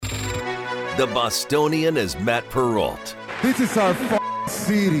The Bostonian is Matt Perrault. This is our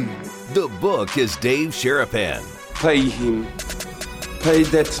city. The book is Dave Sharapan. Pay him. Pay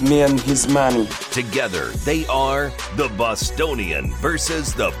that man his money. Together, they are The Bostonian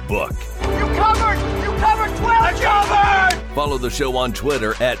versus The Book. You covered 12! I covered! Follow the show on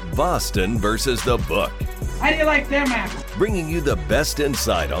Twitter at Boston versus The Book. How do you like them apples? Bringing you the best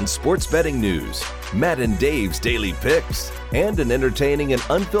insight on sports betting news, Matt and Dave's daily picks, and an entertaining and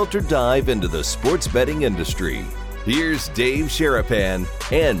unfiltered dive into the sports betting industry. Here's Dave Sharapan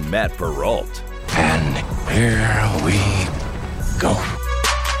and Matt Perrault. And here we go.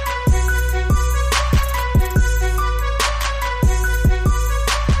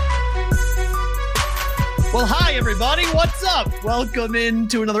 Well, hi, everybody. What's up? Welcome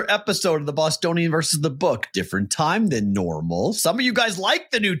into another episode of the Bostonian versus the Book. Different time than normal. Some of you guys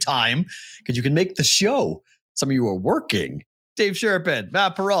like the new time because you can make the show. Some of you are working. Dave Sharapan,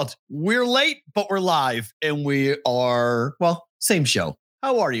 Matt Perrault. We're late, but we're live. And we are, well, same show.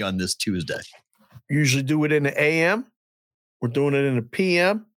 How are you on this Tuesday? Usually do it in the AM. We're doing it in the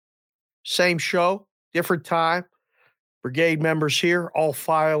PM. Same show, different time. Brigade members here, all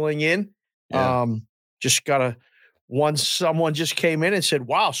filing in. Yeah. Someone just came in and said,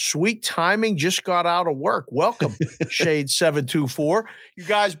 wow, sweet timing, just got out of work. Welcome, Shade 724. You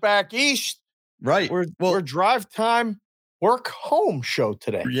guys back east. Right. We're drive time, work home show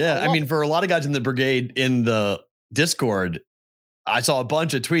today. Yeah. I mean, for a lot of guys in the Brigade in the Discord, I saw a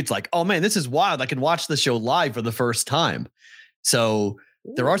bunch of tweets like, oh man, this is wild. I can watch the show live for the first time. So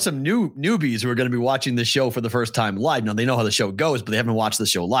there are some newbies who are going to be watching the show for the first time live. Now they know how the show goes, but they haven't watched the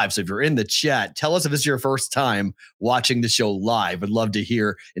show live. So if you're in the chat, tell us if it's your first time watching the show live. I'd love to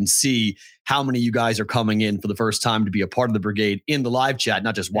hear and see how many of you guys are coming in for the first time to be a part of the Brigade in the live chat,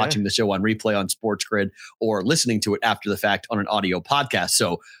 not just watching the show on replay on Sports Grid or listening to it after the fact on an audio podcast.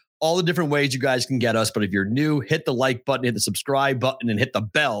 So all the different ways you guys can get us. But if you're new, hit the like button, hit the subscribe button, and hit the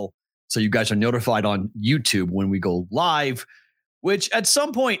bell so you guys are notified on YouTube when we go live. Which at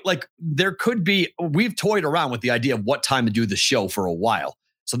some point, like there could be, we've toyed around with the idea of what time to do the show for a while.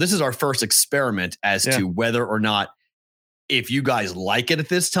 So this is our first experiment as to whether or not, if you guys like it at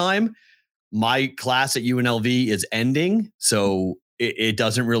this time. My class at UNLV is ending. So it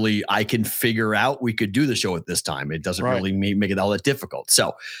doesn't really, I can figure out we could do the show at this time. It doesn't really make it all that difficult.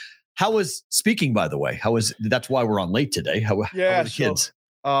 So how was speaking, by the way? That's why we're on late today. How were the kids?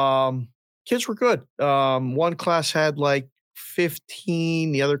 Kids were good. One class had like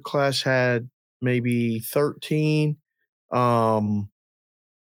 15, the other class had maybe 13.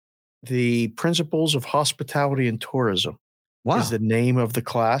 The Principles of Hospitality and Tourism is the name of the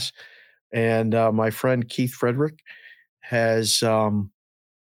class. And my friend Keith Frederick has morphed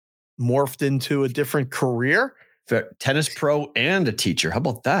into a different career. Tennis pro and a teacher. How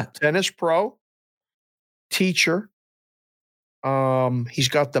about that? Tennis pro, teacher. He's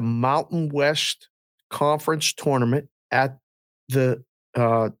got the Mountain West Conference tournament at the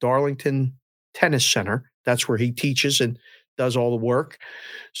Darlington Tennis Center. That's where he teaches and does all the work.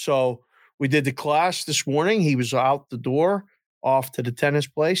 So we did the class this morning. He was out the door, off to the tennis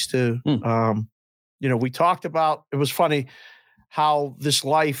place to, we talked about, it was funny how this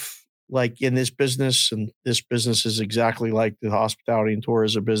life, like in this business, and this business is exactly like the hospitality and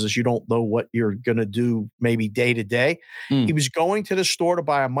tourism business. You don't know what you're going to do maybe day to day. He was going to the store to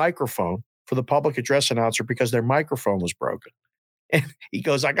buy a microphone for the public address announcer because their microphone was broken. And he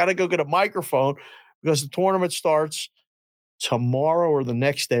goes, I got to go get a microphone because the tournament starts tomorrow or the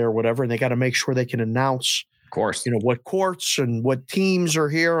next day or whatever. And they got to make sure they can announce, of course, what courts and what teams are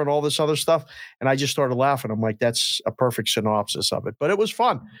here and all this other stuff. And I just started laughing. I'm like, that's a perfect synopsis of it. But it was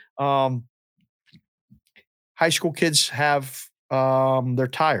fun. High school kids have, they're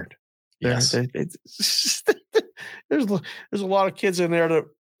tired. Yes. There's a lot of kids in there that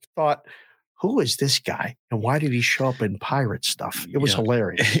thought, who is this guy and why did he show up in pirate stuff? It was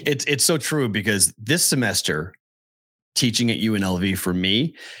hilarious. It's so true because this semester teaching at UNLV for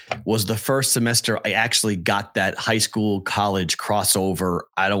me was the first semester I actually got that high school, college crossover.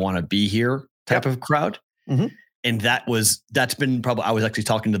 I don't want to be here type of crowd. Mm-hmm. And that's been probably, I was actually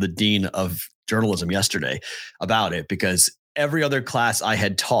talking to the dean of journalism yesterday about it because every other class I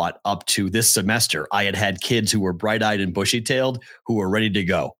had taught up to this semester, I had kids who were bright-eyed and bushy-tailed who were ready to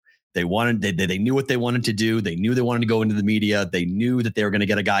go. They knew what they wanted to do. They knew they wanted to go into the media. They knew that they were going to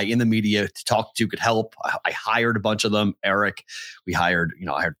get a guy in the media to talk to, could help. I hired a bunch of them. Eric, I hired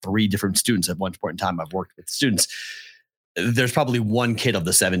 3 different students at one point in time. I've worked with students. there's probably one kid of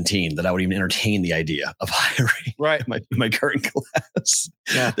the 17 that I would even entertain the idea of hiring. Right. My current class.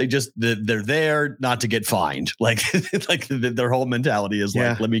 Yeah. They're there not to get fined. Like their whole mentality is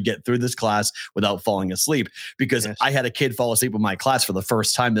like, let me get through this class without falling asleep. Because I had a kid fall asleep in my class for the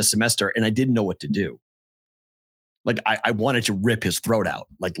first time this semester and I didn't know what to do. Like I wanted to rip his throat out,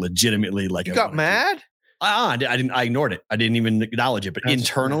 like legitimately. Like you got mad? I didn't. I ignored it. I didn't even acknowledge it. But that's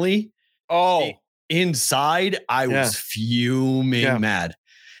internally, inside, I was fuming mad.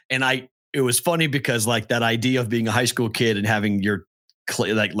 And it was funny because like that idea of being a high school kid and having your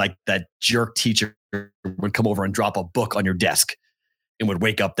like that jerk teacher would come over and drop a book on your desk and would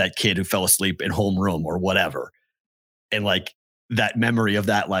wake up that kid who fell asleep in homeroom or whatever. And like that memory of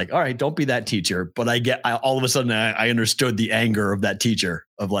that, like, all right, don't be that teacher. But all of a sudden I understood the anger of that teacher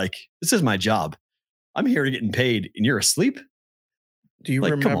of like, this is my job. I'm here getting paid and you're asleep. Do you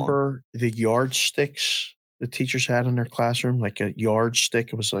remember the yardsticks the teachers had in their classroom? Like a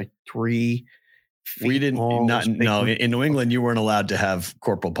yardstick. It was like 3 feet We didn't, long. no, in New England, you weren't allowed to have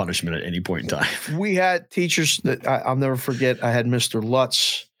corporal punishment at any point in time. We had teachers that I'll never forget. I had Mr.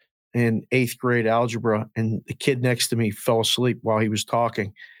 Lutz in 8th grade algebra, and the kid next to me fell asleep while he was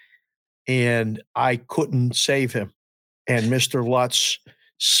talking, and I couldn't save him. And Mr. Lutz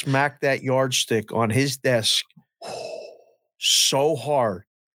smacked that yardstick on his desk so hard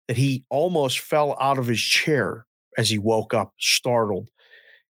that he almost fell out of his chair as he woke up, startled.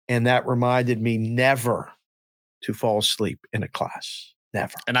 And that reminded me never to fall asleep in a class.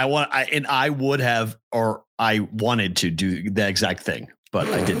 Never. And I wanted to do the exact thing, but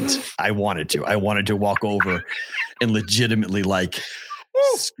I didn't. I wanted to walk over and legitimately like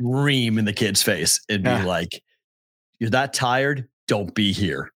scream in the kid's face and be like, you're that tired? Don't be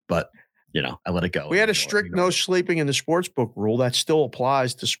here. But I let it go. We had a strict no sleeping in the sports book rule. That still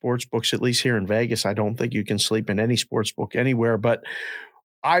applies to sports books, at least here in Vegas. I don't think you can sleep in any sports book anywhere, but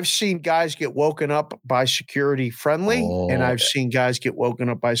I've seen guys get woken up by security friendly, and I've seen guys get woken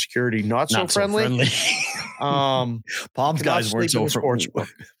up by security not so friendly. Palms guys weren't so friendly.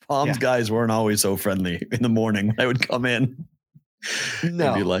 Palms guys weren't always so friendly in the morning when I would come in. No.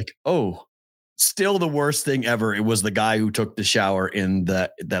 And be like, still the worst thing ever. It was the guy who took the shower in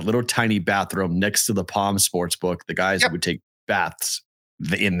that little tiny bathroom next to the Palm Sportsbook. The guys would take baths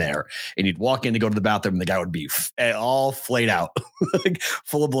in there, and you'd walk in to go to the bathroom, and the guy would be all flayed out, like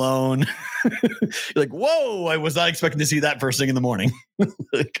full blown. You're like, whoa! I was not expecting to see that first thing in the morning.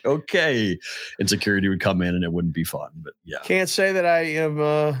 Like, okay, and security would come in, and it wouldn't be fun. But can't say that I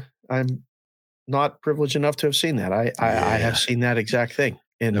am. I'm not privileged enough to have seen that. I have seen that exact thing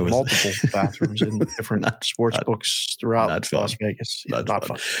in multiple bathrooms in different sports books throughout Las Vegas. Not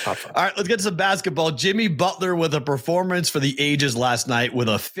fun. All right, let's get to some basketball. Jimmy Butler with a performance for the ages last night with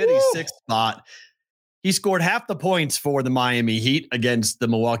a 56th spot. He scored half the points for the Miami Heat against the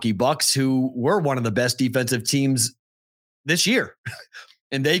Milwaukee Bucks, who were one of the best defensive teams this year.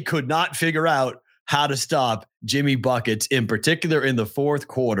 And they could not figure out how to stop Jimmy Buckets, in particular in the fourth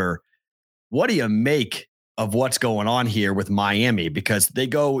quarter. What do you make of what's going on here with Miami? Because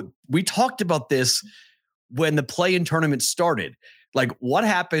we talked about this when the play-in tournament started. Like, what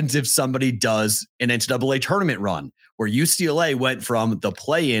happens if somebody does an NCAA tournament run where UCLA went from the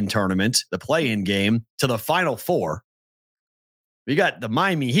play-in tournament, the play-in game, to the Final Four? We got the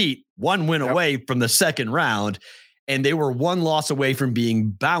Miami Heat, one win away from the second round, and they were one loss away from being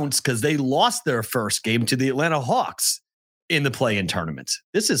bounced because they lost their first game to the Atlanta Hawks in the play-in tournament.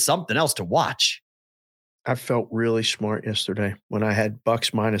 This is something else to watch. I felt really smart yesterday when I had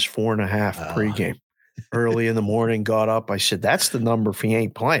Bucks minus 4.5 pregame. Early in the morning, got up. I said, that's the number if he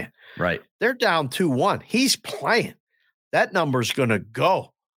ain't playing. Right. They're down 2-1. He's playing. That number's going to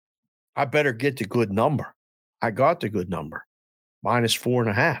go. I better get the good number. I got the good number. Minus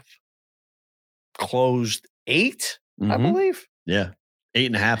 4.5. Closed 8, I believe. Yeah.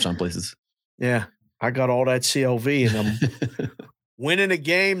 8.5 some places. Yeah. I got all that CLV, and I'm winning a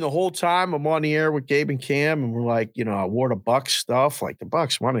game the whole time. I'm on the air with Gabe and Cam, and we're like, I wore the Bucks stuff. Like, the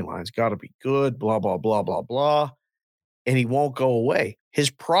Bucks money line's got to be good, blah, blah, blah, blah, blah. And he won't go away.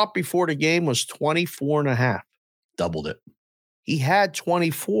 His prop before the game was 24.5. Doubled it. He had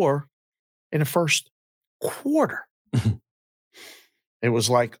 24 in the first quarter. It was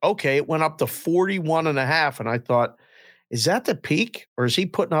like, okay, it went up to 41.5. And I thought, is that the peak, or is he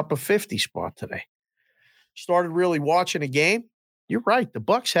putting up a 50 spot today? Started really watching a game. You're right. The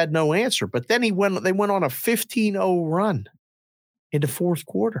Bucks had no answer, but then they went on a 15-0 run in the fourth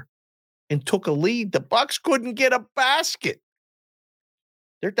quarter and took a lead. The Bucks couldn't get a basket.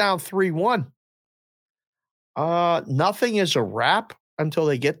 They're down 3-1. Nothing is a wrap until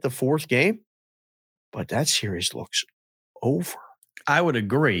they get the fourth game, but that series looks over. I would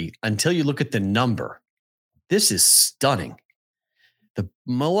agree until you look at the number. This is stunning. The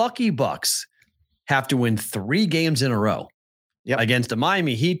Milwaukee Bucks have to win 3 games in a row against a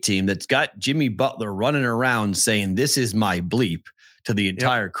Miami Heat team that's got Jimmy Butler running around saying, "This is my bleep" to the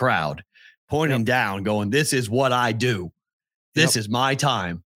entire crowd, pointing down, going, "This is what I do. This is my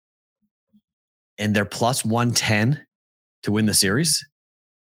time." And they're plus 110 to win the series.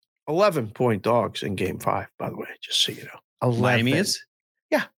 11-point dogs in game 5, by the way, just so you know. 11. Miami is?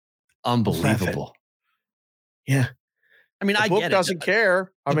 Yeah. Unbelievable. 11. Yeah. I mean, the I book get doesn't it.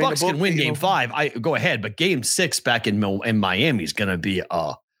 care. The Bucks can win game 5. I go ahead, but game 6 back in Miami is going to be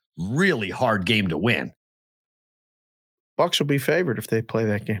a really hard game to win. Bucks will be favored if they play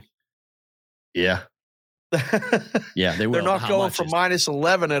that game. Yeah. Yeah, they will. They're not going from minus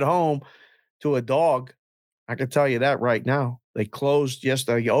 11 at home to a dog. I can tell you that right now. They closed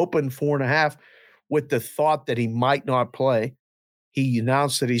yesterday. He opened 4.5 with the thought that he might not play. He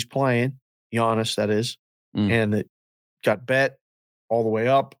announced that he's playing, Giannis, that is, and it got bet all the way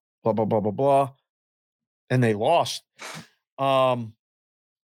up, blah, blah, blah, blah, blah. And they lost.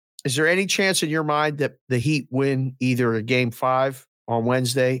 Is there any chance in your mind that the Heat win either a game 5 on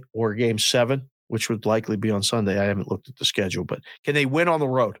Wednesday or game 7, which would likely be on Sunday? I haven't looked at the schedule, but can they win on the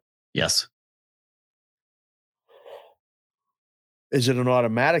road? Yes. Is it an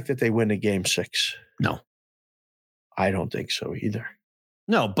automatic that they win a game 6? No. I don't think so either.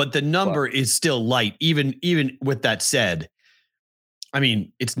 No, but the number is still light. Even with that said, I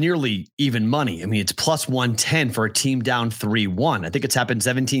mean, it's nearly even money. I mean, it's plus 110 for a team down 3-1. I think it's happened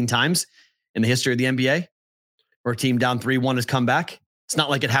 17 times in the history of the NBA where a team down 3-1 has come back. It's not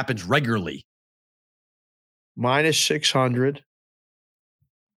like it happens regularly. Minus 600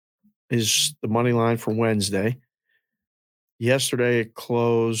 is the money line for Wednesday. Yesterday it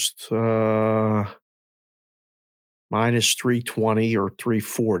closed minus 320 or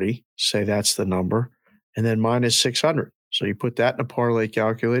 340. Say that's the number. And then minus 600. So you put that in a parlay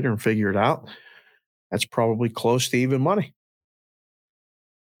calculator and figure it out. That's probably close to even money.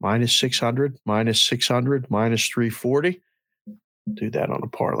 Minus 600, minus 600, minus 340. Do that on a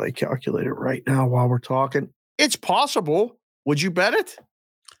parlay calculator right now while we're talking. It's possible. Would you bet it?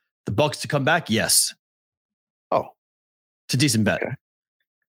 The Bucks to come back? Yes. Oh. It's a decent bet. Okay.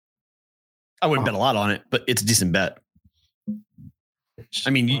 I wouldn't bet a lot on it, but it's a decent bet. I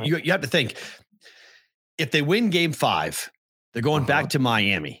mean, you have to think, if they win game 5, they're going back to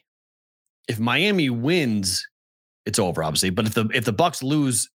Miami. If Miami wins, it's over, obviously. But if the Bucks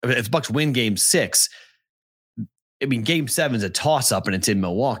lose, if the Bucks win game 6, I mean, game 7 is a toss-up and it's in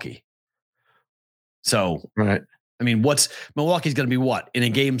Milwaukee. So, right. I mean, Milwaukee's going to be what? In a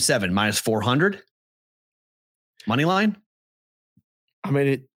game 7, minus 400? Money line? I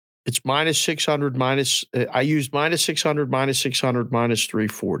mean, it's minus 600, I used minus 600, minus 600, minus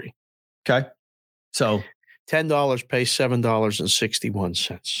 340. Okay. So $10 pays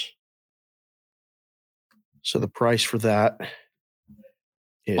 $7.61. So the price for that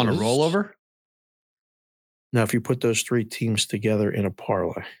is on a rollover? Now, if you put those 3 teams together in a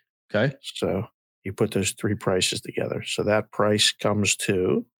parlay. Okay. So you put those 3 prices together. So that price comes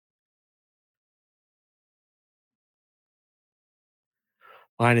to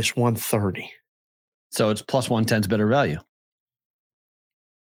minus 130. So it's plus 110's better value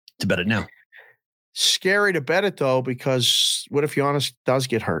to bet it now. Scary to bet it, though, because what if Giannis does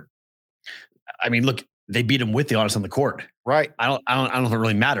get hurt? I mean, look, they beat him with Giannis on the court. Right. I don't know if it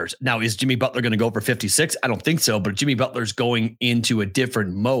really matters. Now, is Jimmy Butler going to go for 56? I don't think so, but Jimmy Butler's going into a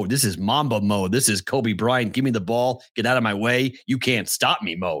different mode. This is Mamba mode. This is Kobe Bryant. Give me the ball. Get out of my way. You can't stop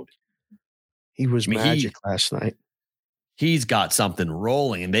me mode. He was magic last night. He's got something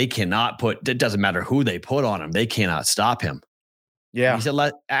rolling, and they cannot it doesn't matter who they put on him. They cannot stop him. Yeah. He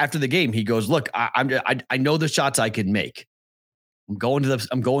said after the game, he goes, look, I know the shots I can make. I'm going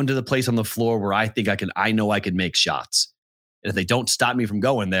to the place on the floor where I know I can make shots. And if they don't stop me from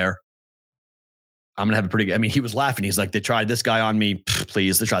going there, I'm going to have a pretty good, I mean, he was laughing. He's like, they tried this guy on me,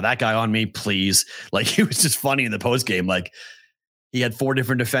 please. They tried that guy on me, please. Like, he was just funny in the post game. Like, he had 4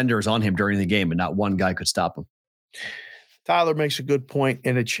 different defenders on him during the game, and not one guy could stop him. Tyler makes a good point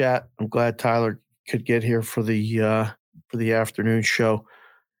in a chat. I'm glad Tyler could get here for the afternoon show.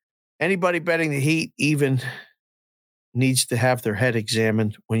 Anybody betting the Heat even needs to have their head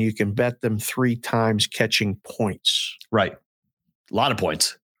examined when you can bet them 3 times catching points. Right. A lot of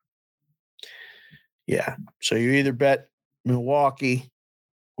points. Yeah. So you either bet Milwaukee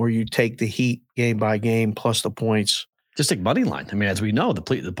or you take the Heat game by game plus the points. Just take money line. I mean, as we know,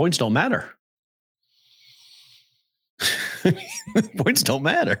 the points don't matter. Points don't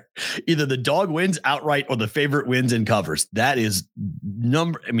matter. Either the dog wins outright or the favorite wins and covers. That is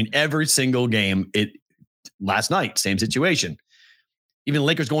every single game. Last night, same situation. Even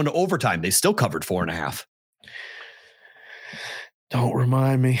Lakers going to overtime, they still covered 4.5. Don't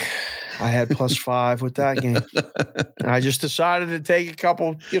remind me. I had +5 with that game. I just decided to take a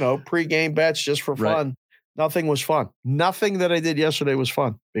couple, pregame bets just for fun. Right. Nothing was fun. Nothing that I did yesterday was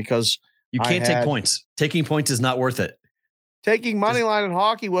fun because you can't take points. Taking points is not worth it. Taking money line in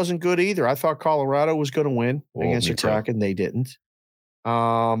hockey wasn't good either. I thought Colorado was going to win against the Kraken. They didn't.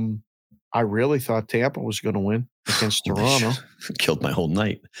 I really thought Tampa was going to win against Toronto. Killed my whole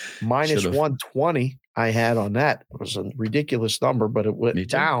night. -120 I had on that. It was a ridiculous number, but it went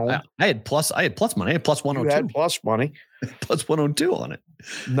down. I had plus money. I had +102. You had plus money. +102 on it.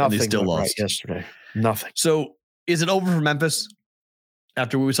 Nothing still lost right yesterday. Nothing. So is it over for Memphis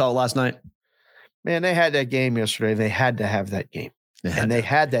after we saw it last night? Man, they had that game yesterday. They had to have that game. They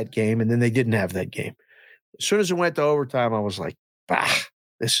had that game, and then they didn't have that game. As soon as it went to overtime, I was like, bah,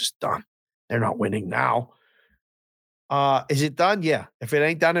 this is done. They're not winning now. Is it done? Yeah. If it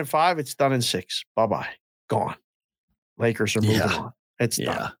ain't done in 5, it's done in 6. Bye-bye. Gone. Lakers are moving on. It's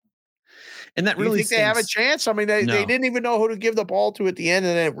done. And that really think they have a chance? I mean, they didn't even know who to give the ball to at the end,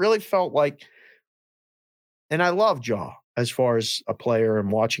 and it really felt like – and I love Ja as far as a player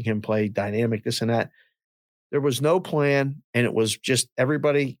and watching him play dynamic, this and that. There was no plan, and it was just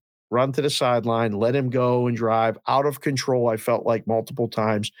everybody run to the sideline, let him go and drive out of control, I felt like multiple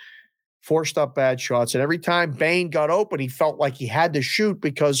times. Forced up bad shots. And every time Bane got open, he felt like he had to shoot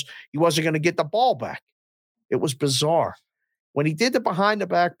because he wasn't going to get the ball back. It was bizarre. When he did the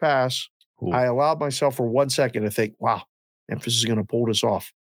behind-the-back pass, I allowed myself for 1 second to think, wow, Memphis is going to pull this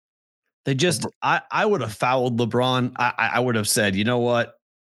off. They just – I would have fouled LeBron. I would have said, you know what?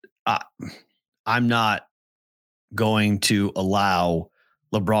 I'm not going to allow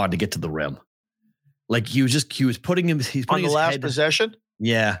LeBron to get to the rim. Like he was putting him – he's putting on the last possession?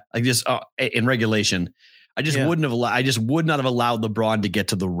 Yeah, I just in regulation, I just wouldn't have. I just would not have allowed LeBron to get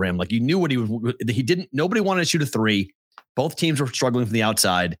to the rim. Like you knew what he was. He didn't. Nobody wanted to shoot a 3. Both teams were struggling from the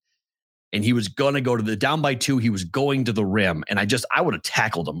outside, and he was going to go to the down by 2. He was going to the rim, and I would have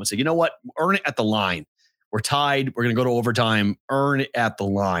tackled him. I said, you know what? Earn it at the line. We're tied. We're going to go to overtime. Earn it at the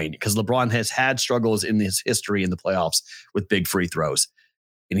line because LeBron has had struggles in his history in the playoffs with big free throws.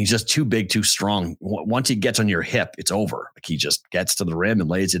 And he's just too big, too strong. Once he gets on your hip, it's over. Like he just gets to the rim and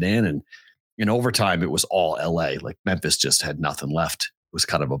lays it in. And in overtime, it was all LA. Like Memphis just had nothing left. It was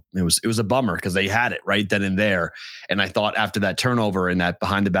kind of it was a bummer because they had it right then and there. And I thought after that turnover and that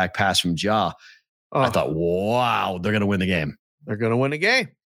behind the back pass from Ja, I thought, wow, they're going to win the game. They're going to win the game.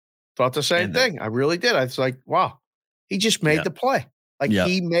 Thought the same thing. I really did. I was like, wow, he just made the play. Like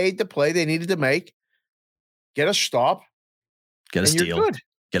he made the play they needed to make. Get a stop. Get a steal. You're good.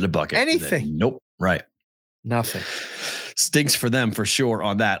 Get a bucket. Anything. Nope. Right. Nothing. Stinks for them for sure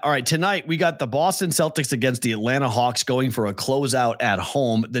on that. All right. Tonight, we got the Boston Celtics against the Atlanta Hawks going for a closeout at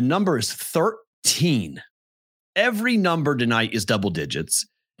home. The number is 13. Every number tonight is double digits.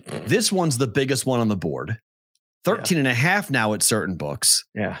 This one's the biggest one on the board. 13.5 now at certain books.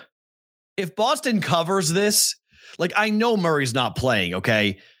 Yeah. If Boston covers this, like I know Murray's not playing,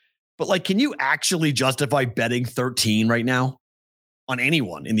 okay? But like, can you actually justify betting 13 right now? On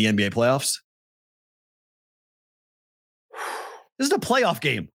anyone in the NBA playoffs. This is a playoff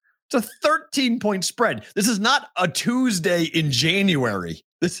game. It's a 13-point spread. This is not a Tuesday in January.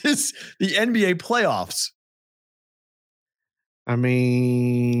 This is the NBA playoffs. I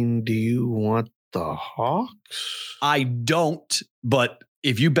mean, do you want the Hawks? I don't, but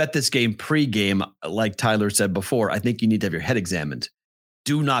if you bet this game pregame, like Tyler said before, I think you need to have your head examined.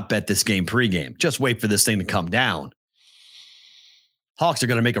 Do not bet this game pregame. Just wait for this thing to come down. Hawks are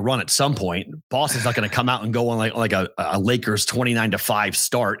going to make a run at some point. Boston's not going to come out and go on like a Lakers 29-5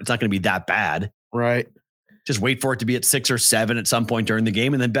 start. It's not going to be that bad. Right. Just wait for it to be at 6 or 7 at some point during the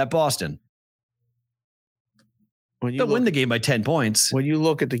game and then bet Boston. They'll win the game by 10 points. When you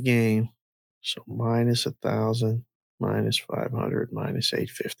look at the game, so minus 1,000, minus 500, minus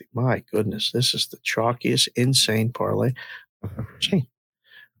 850. My goodness, this is the chalkiest, insane parlay I've ever seen.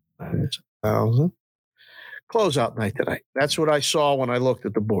 Minus 1,000. Closeout night tonight. That's what I saw when I looked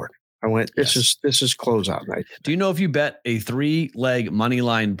at the board. I went, this is closeout night. Do you know if you bet a 3-leg money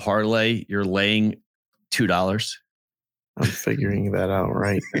line parlay, you're laying $2? I'm figuring that out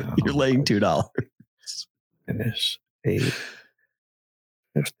right now. You're laying $2. Minus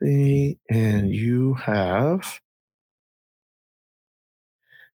 850, and you have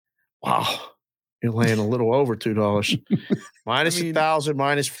You're laying a little over $2. Minus 1,000,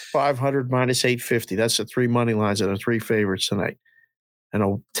 minus 500, minus 850. That's the three money lines and the three favorites tonight. And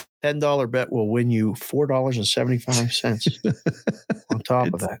a $10 bet will win you $4.75 on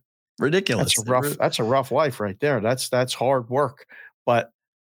top of that. Ridiculous. That's a rough life right there. That's hard work. But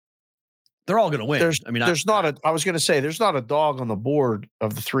they're all going to win. I was going to say, there's not a dog on the board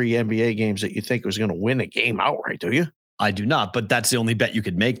of the three NBA games that you think was going to win a game outright, do you? I do not, but that's the only bet you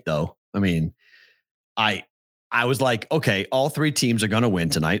could make, though. I mean, I was like, okay, all three teams are going to win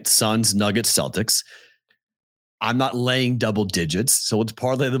tonight. Suns, Nuggets, Celtics. I'm not laying double digits, so let's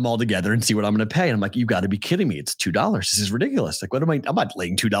parlay them all together and see what I'm going to pay. And I'm like, you got to be kidding me. It's $2. This is ridiculous. Like, I'm not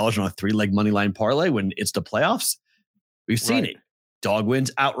laying $2 on a 3-leg money line parlay when it's the playoffs. We've seen it. Dog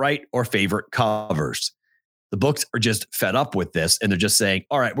wins outright or favorite covers. The books are just fed up with this, and they're just saying,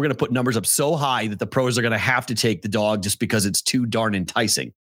 all right, we're going to put numbers up so high that the pros are going to have to take the dog just because it's too darn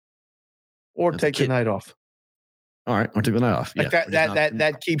enticing. Or take the night off. All right, or take the night off. Like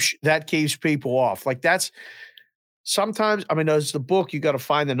that keeps people off. Like that's sometimes, I mean, as the book, you got to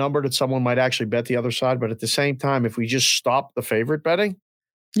find the number that someone might actually bet the other side. But at the same time, if we just stop the favorite betting,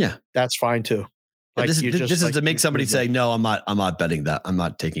 that's fine too. Like this is to make somebody say, no, I'm not betting that. I'm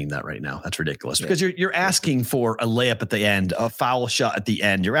not taking that right now. That's ridiculous because you're asking for a layup at the end, a foul shot at the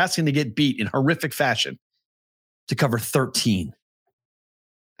end. You're asking to get beat in horrific fashion to cover 13.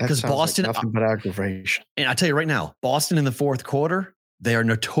 Because Boston, like nothing but aggravation. And I tell you right now, Boston in the fourth quarter, they are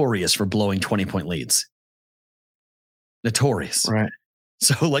notorious for blowing 20-point leads. Notorious. Right.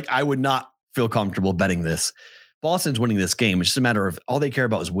 So like, I would not feel comfortable betting this. Boston's winning this game. It's just a matter of all they care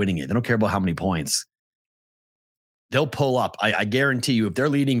about is winning it. They don't care about how many points. They'll pull up. I guarantee you, if they're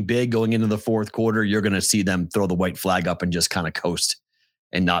leading big going into the fourth quarter, you're going to see them throw the white flag up and just kind of coast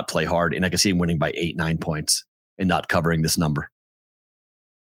and not play hard. And I can see them winning by 8-9 points and not covering this number.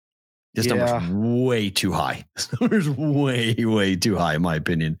 This number's way too high. This number's way too high, in my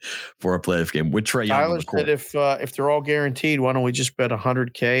opinion, for a playoff game with Trae Young. Tyler said if they're all guaranteed, why don't we just bet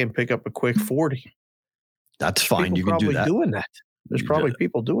 $100K and pick up a quick 40? That's fine. You can do that. Doing that. There's probably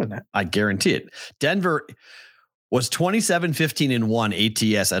people doing that. I guarantee it. Denver was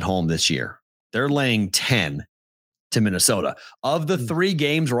 27-15-1 ATS at home this year. They're laying 10 to Minnesota. Of the three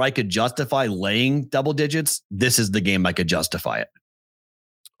games where I could justify laying double digits, this is the game I could justify it.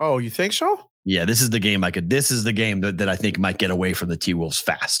 Oh, you think so? Yeah, this is the game this is the game that I think might get away from the T-Wolves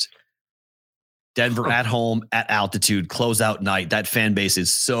fast. Denver at home, at altitude, closeout night. That fan base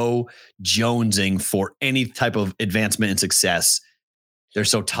is so jonesing for any type of advancement and success. They're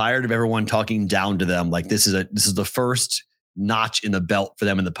so tired of everyone talking down to them. Like this is the first notch in the belt for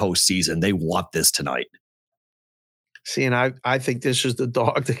them in the postseason. They want this tonight. See, and I think this is the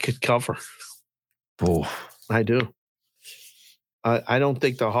dog that could cover. Oh, I do. I don't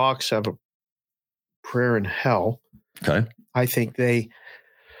think the Hawks have a prayer in hell. Okay. I think they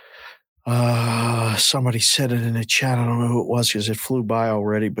somebody said it in the chat. I don't know who it was because it flew by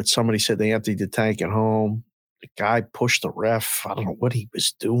already, but somebody said they emptied the tank at home. The guy pushed the ref. I don't know what he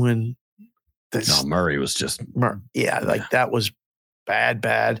was doing. Murray was just that was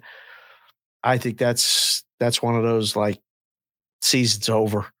bad. I think that's one of those like season's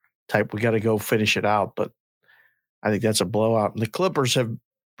over type. We got to go finish it out, but I think that's a blowout. And the Clippers have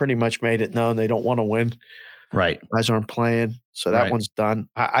pretty much made it known they don't want to win. Right. Guys aren't playing. So that one's done.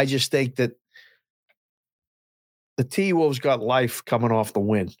 I just think that the T-Wolves got life coming off the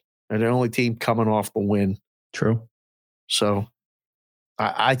win. They're the only team coming off the win. True. So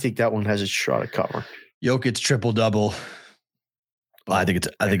I think that one has a shot at covering. Jokic triple-double. I think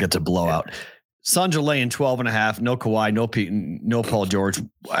it's a blowout. Suns are laying 12.5. No Kawhi, no Paul George.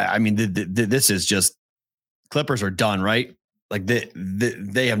 I mean, this is just Clippers are done, right? Like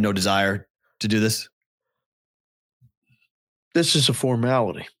they have no desire to do this. This is a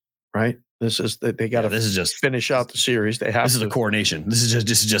formality, right? This is they got to. This is just finish out the series. They have. This is a coronation. This is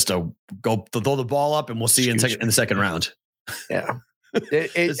just a go throw the ball up, and we'll see you in the second round. Yeah,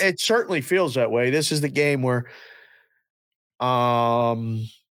 it certainly feels that way. This is the game where, this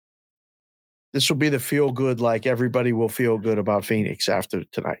will be the feel good. Like everybody will feel good about Phoenix after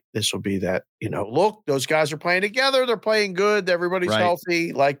tonight. This will be that, look, those guys are playing together. They're playing good. Everybody's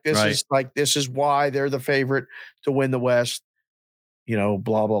healthy. Like this is why they're the favorite to win the West. Blah,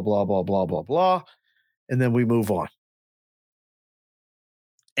 blah, blah, blah, blah, blah, blah. And then we move on.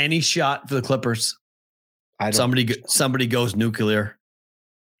 Any shot for the Clippers? Somebody goes nuclear.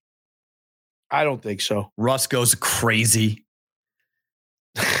 I don't think so. Russ goes crazy.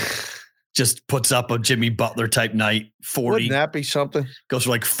 Just puts up a Jimmy Butler type night. 40. Wouldn't that be something? Goes for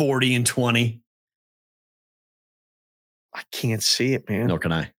like 40 and 20. I can't see it, man. Nor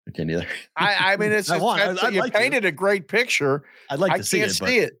can I. I can't either. I mean, it's you painted a great picture. I'd like to see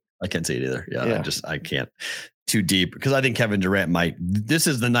it. I can't see it either. Yeah. I can't. Too deep, because I think Kevin Durant this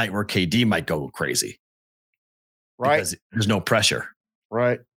is the night where KD might go crazy. Right. Because there's no pressure.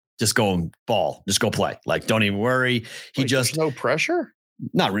 Right. Just go ball. Just go play. Like, don't even worry. There's no pressure?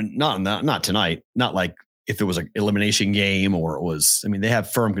 Not tonight. Not like if it was an elimination game or it was, I mean, they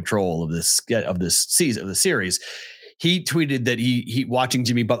have firm control of this season, of the series. He tweeted that he watching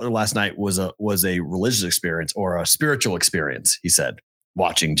Jimmy Butler last night was a religious experience or a spiritual experience. He said,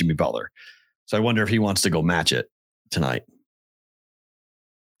 watching Jimmy Butler. So I wonder if he wants to go match it tonight.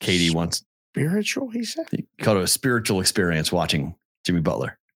 KD wants spiritual. He said he called it a spiritual experience watching Jimmy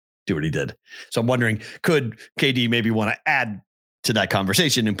Butler do what he did. So I'm wondering, could KD maybe want to add to that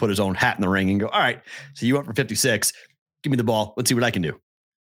conversation and put his own hat in the ring and go, all right, so you went for 56. Give me the ball. Let's see what I can do.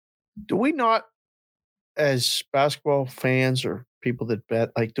 Do we not, as basketball fans or people that bet,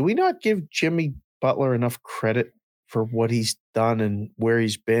 do we not give Jimmy Butler enough credit for what he's done and where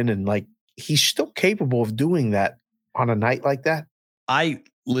he's been? And he's still capable of doing that on a night like that. I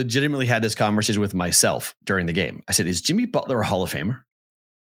legitimately had this conversation with myself during the game. I said, is Jimmy Butler a Hall of Famer?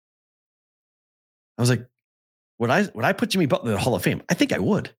 I was like, would I put Jimmy Butler in the Hall of Fame? I think I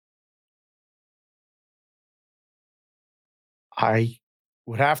would. I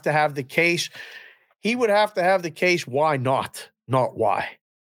would have to have the case. He would have to have the case. Why not? Not why,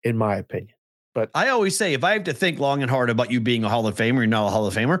 in my opinion. But I always say, if I have to think long and hard about you being a Hall of Famer, you're not a Hall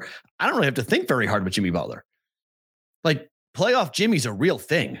of Famer, I don't really have to think very hard with Jimmy Butler. Like, playoff Jimmy's a real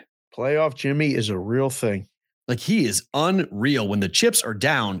thing. Playoff Jimmy is a real thing. Like, he is unreal. When the chips are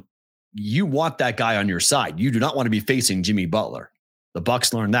down, you want that guy on your side. You do not want to be facing Jimmy Butler. The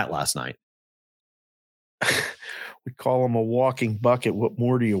Bucks learned that last night. We call him a walking bucket. What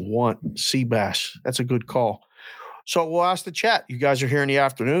more do you want? Seabass. That's a good call. So we'll ask the chat. You guys are here in the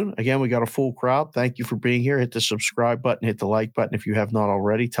afternoon. Again, we got a full crowd. Thank you for being here. Hit the subscribe button. Hit the like button if you have not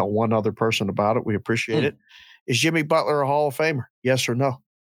already. Tell one other person about it. We appreciate it. Is Jimmy Butler a Hall of Famer? Yes or no?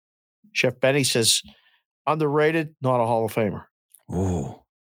 Chef Benny says, underrated, not a Hall of Famer. Ooh.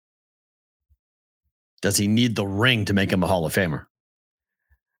 Does he need the ring to make him a Hall of Famer?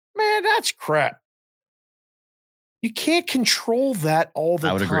 Man, that's crap. You can't control that all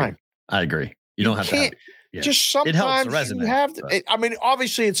the time. I agree. You don't have to have it. Yeah. Just sometimes it helps the resume, you have to. I mean,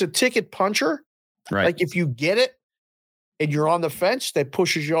 obviously, it's a ticket puncher. Right. Like, if you get it and you're on the fence, that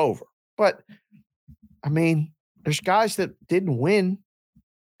pushes you over. But, I mean, there's guys that didn't win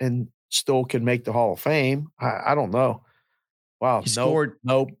and still can make the Hall of Fame. I don't know. Wow. He scored.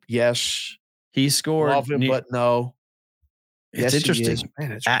 Nope. Yes. He scored. Love him, but no. It's interesting.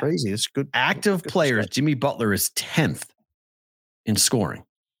 Man, it's crazy. It's good. Active players. Jimmy Butler is 10th in scoring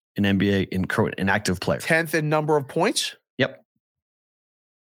in NBA in active players. 10th in number of points? Yep.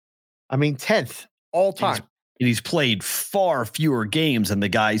 I mean, 10th all time. And he's played far fewer games than the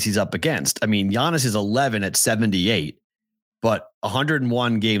guys he's up against. I mean, Giannis is 11 at 78, but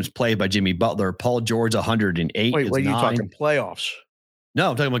 101 games played by Jimmy Butler. Paul George, 108. Wait, are you talking playoffs? No,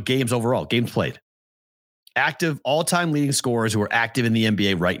 I'm talking about games overall, games played. Active all-time leading scorers who are active in the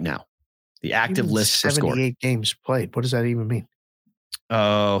NBA right now. The active list for scoring. 78 games played. What does that even mean?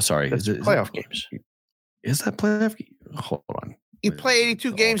 Oh, sorry. Is playoff games. Is that playoff? Hold on. You play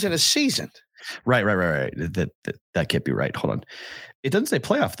 82 games in a season. Right. That can't be right. Hold on. It doesn't say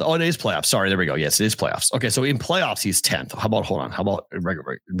playoff. Oh, it is playoffs. Sorry. There we go. Yes, it is playoffs. Okay. So in playoffs, he's 10th. How about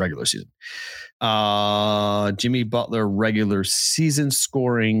regular season? Jimmy Butler, regular season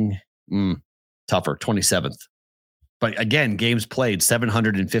scoring. Tougher, 27th. But again, games played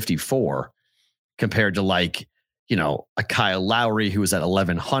 754 compared to a Kyle Lowry who was at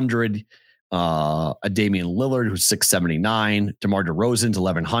 1,100, a Damian Lillard who's 679, DeMar DeRozan's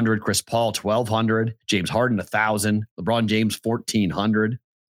 1,100, Chris Paul 1,200, James Harden 1,000, LeBron James 1,400.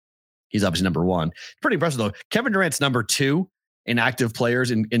 He's obviously number one. Pretty impressive though. Kevin Durant's number two in active players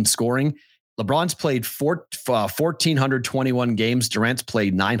in scoring. LeBron's played 1,421 games. Durant's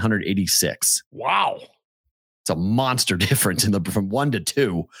played 986. Wow. It's a monster difference from 1 to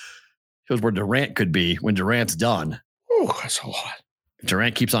 2. Shows where Durant could be when Durant's done. Oh, that's a lot. If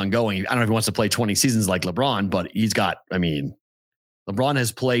Durant keeps on going, I don't know if he wants to play 20 seasons like LeBron, but LeBron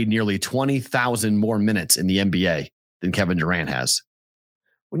has played nearly 20,000 more minutes in the NBA than Kevin Durant has.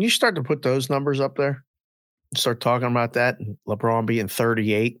 When you start to put those numbers up there, start talking about that, and LeBron being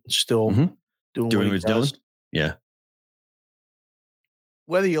 38, still doing what he's doing. Yeah.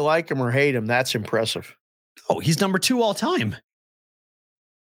 Whether you like him or hate him, that's impressive. Oh, he's number 2 all time.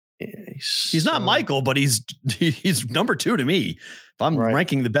 He's not Michael, but he's number 2 to me. If I'm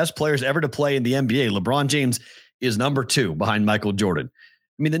ranking the best players ever to play in the NBA, LeBron James is number 2 behind Michael Jordan.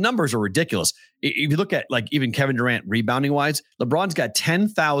 I mean, the numbers are ridiculous. If you look at like even Kevin Durant rebounding wise, LeBron's got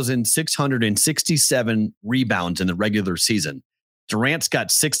 10,667 rebounds in the regular season. Durant's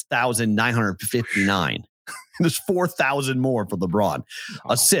got 6,959. There's 4,000 more for LeBron.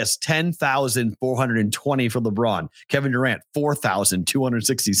 Assists, 10,420 for LeBron. Kevin Durant,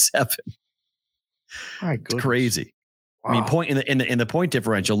 4,267. My goodness. It's crazy. Wow. I mean, point in the point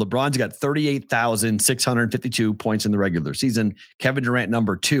differential, LeBron's got 38,652 points in the regular season. Kevin Durant,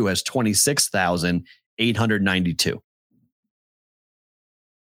 number 2, has 26,892.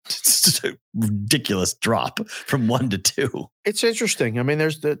 It's just a ridiculous drop from 1 to 2. It's interesting. I mean,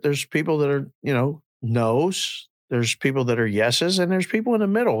 there's people that are, no's. There's people that are yeses, and there's people in the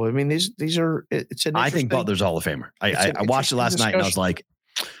middle. I mean, these are. It's an. I think Butler's Hall of Famer. I watched it last night, and I was like,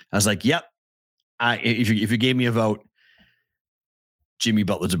 yep. If you gave me a vote, Jimmy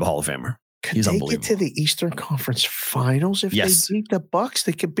Butler's a Hall of Famer. He's unbelievable. Get to the Eastern Conference Finals if they beat the Bucks.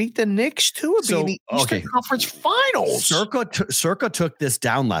 They could beat the Knicks too. It'd be in the Eastern Conference Finals. Circa took this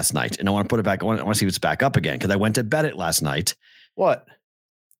down last night, and I want to put it back. I want to see if it's back up again because I went to bet it last night. What?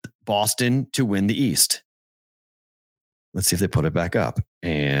 Boston to win the East. Let's see if they put it back up,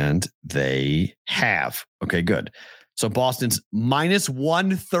 and they have. Okay, good. So Boston's minus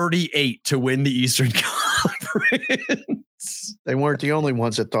 138 to win the Eastern Conference. They weren't the only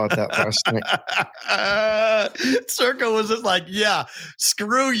ones that thought that last night. Circa was just like, yeah,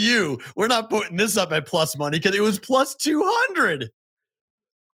 screw you. We're not putting this up at plus money because it was plus 200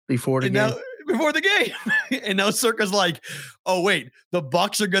 before the game. Before the game. And now Circa's like, oh, wait, the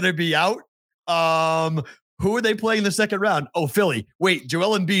Bucks are going to be out. Who are they playing in the second round? Oh, Philly. Wait,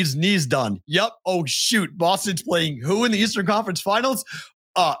 Joel Embiid's knee's done. Yep. Oh, shoot. Boston's playing who in the Eastern Conference Finals?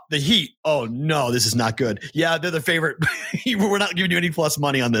 The Heat. Oh, no, this is not good. Yeah, they're the favorite. We're not giving you any plus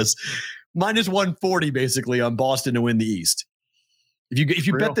money on this. Minus 140 basically on Boston to win the East. If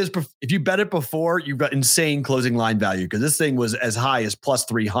you bet this, if you bet it before, you've got insane closing line value because this thing was as high as plus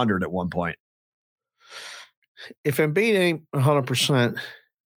 300 at one point. If Embiid ain't 100%,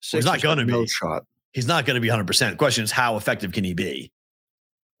 he's not going to be. No shot. He's not going to be 100%. The question is, how effective can he be?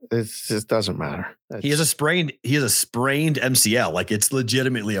 It doesn't matter. He has a sprained MCL. Like it's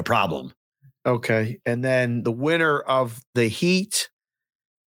legitimately a problem. Okay. And then the winner of the Heat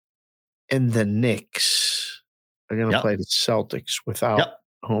and the Knicks are going to play the Celtics without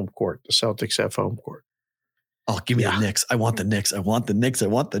home court. The Celtics have home court. Oh, give me the Knicks. I want the Knicks. I want the Knicks. I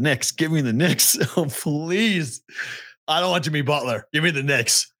want the Knicks. Give me the Knicks. Oh, please. I don't want Jimmy Butler. Give me the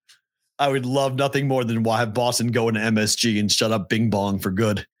Knicks. I would love nothing more than have Boston go into MSG and shut up Bing Bong for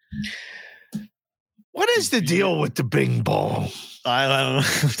good. What is the deal with the Bing Bong? I don't know.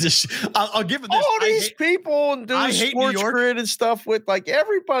 I'll give it this. All these people and do sports grid and stuff with like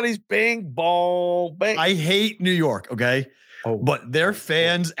everybody's Bing Bong. I hate New York. Okay. But their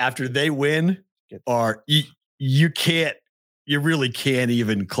fans after they win are you really can't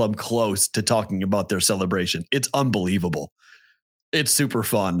even club close to talking about their celebration. It's unbelievable. It's super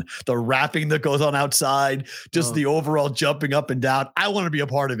fun. The rapping that goes on outside, just the overall jumping up and down. I want to be a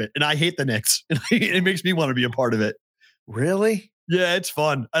part of it. And I hate the Knicks. It makes me want to be a part of it. Really? Yeah, it's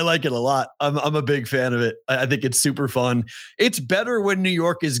fun. I like it a lot. I'm a big fan of it. I think it's super fun. It's better when New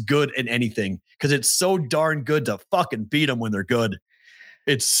York is good at anything because it's so darn good to fucking beat them when they're good.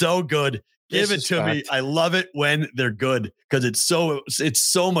 It's so good. Give it to me. I love it when they're good because it's so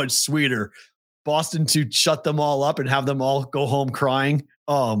much sweeter. Boston to shut them all up and have them all go home crying.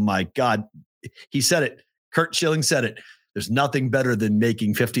 Oh my God. He said it. Kurt Schilling said it. There's nothing better than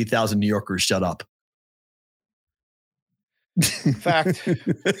making 50,000 New Yorkers shut up. Fact.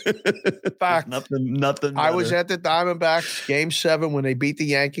 Nothing. I was at the Diamondbacks Game 7 when they beat the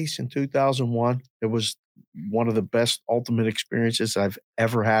Yankees in 2001. It was one of the best ultimate experiences I've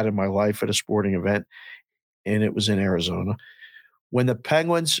ever had in my life at a sporting event. And it was in Arizona. When the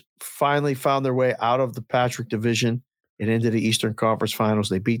Penguins finally found their way out of the Patrick division and into the Eastern Conference Finals,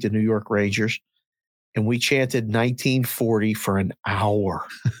 they beat the New York Rangers, and we chanted 1940 for an hour.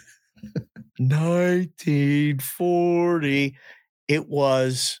 1940. It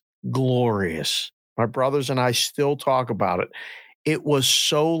was glorious. My brothers and I still talk about it. It was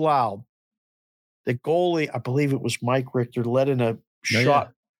so loud. The goalie, I believe it was Mike Richter, let in a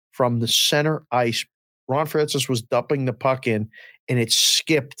shot from the center ice. Ron Francis was dumping the puck in, and it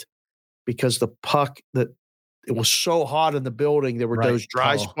skipped because the puck it was so hot in the building. There were those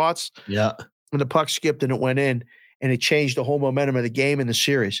dry spots. Yeah. And the puck skipped and it went in, and it changed the whole momentum of the game in the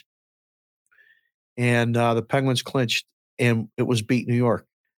series. And the Penguins clinched, and it was beat New York.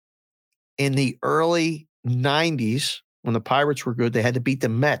 In the early 90s, when the Pirates were good, they had to beat the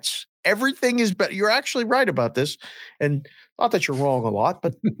Mets Everything is better. You're actually right about this. And not that you're wrong a lot,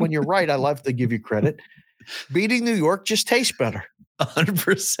 but when you're right, I love to give you credit. Beating New York just tastes better.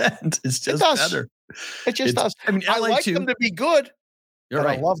 100%. It's just better. It just does. I mean, I like them to be good, but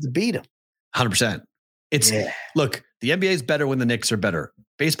I love to beat them. 100%. Look, the NBA is better when the Knicks are better.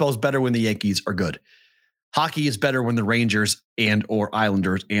 Baseball is better when the Yankees are good. Hockey is better when the Rangers and or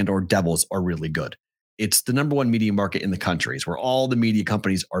Islanders and or Devils are really good. It's the number one media market in the country. It's where all the media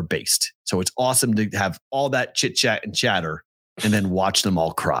companies are based. So it's awesome to have all that chit chat and chatter and then watch them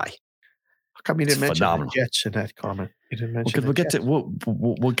all cry. How come you didn't mention the Jets in that comment? You didn't mention we'll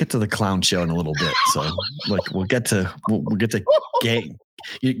get to the clown show in a little bit. So like we'll get to gang.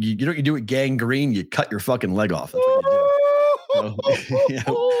 You know what you do with gangrene? You cut your fucking leg off. That's what you do. So, yeah,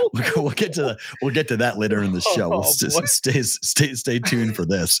 we'll get to that later in the show. Stay tuned for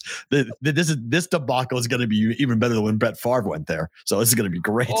this. This debacle is going to be even better than when Brett Favre went there. So this is going to be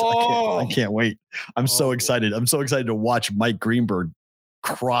great. I can't wait. I'm so excited. I'm so excited to watch Mike Greenberg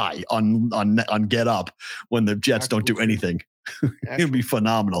cry on Get Up when the Jets don't do anything. It'll be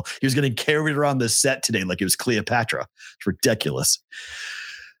phenomenal. He was getting carried around the set today like it was Cleopatra. It's ridiculous.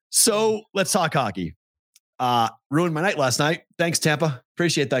 So let's talk hockey. Ruined my night last night. Thanks, Tampa.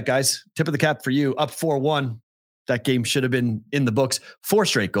 Appreciate that, guys. Tip of the cap for you. Up 4-1. That game should have been in the books. 4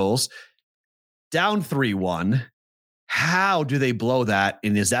 straight goals. Down 3-1. How do they blow that?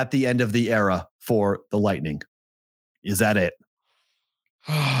 And is that the end of the era for the Lightning? Is that it?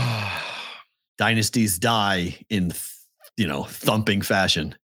 Dynasties die in, thumping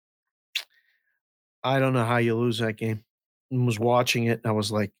fashion. I don't know how you lose that game. I was watching it and I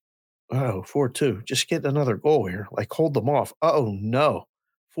was like, oh, 4-2. Just get another goal here. Like, hold them off. Oh, no.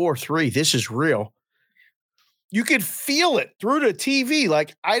 4-3. This is real. You could feel it through the TV.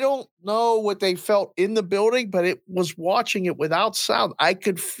 Like, I don't know what they felt in the building, but it was watching it without sound. I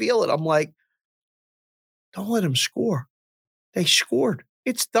could feel it. I'm like, don't let them score. They scored.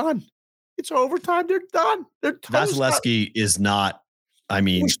 It's done. It's overtime. They're done. They're Vasilevsky is not. I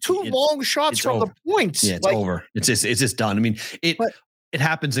mean, it was 2 long shots from the points. Yeah, it's over. It's just done. I mean, it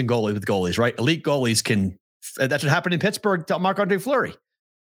happens in with goalies, right? Elite goalies can. That's what happened in Pittsburgh to Marc-Andre Fleury.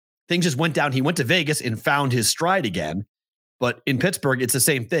 Things just went down. He went to Vegas and found his stride again. But in Pittsburgh, it's the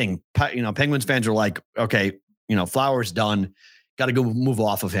same thing. Penguins fans are like, okay, Flowers done. Got to go move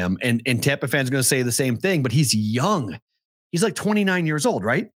off of him. And Tampa fans are going to say the same thing. But he's young. He's like 29 years old,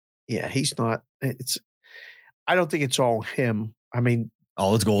 right? Yeah, he's not. I don't think it's all him. I mean,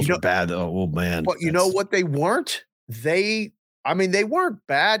 all his goals were bad, though. Oh man! But you know what they weren't? They weren't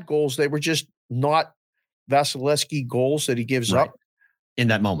bad goals. They were just not Vasilevsky goals that he gives up in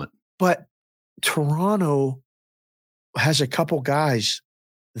that moment. But Toronto has a couple guys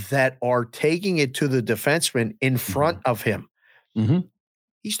that are taking it to the defenseman in front of him. Mm-hmm.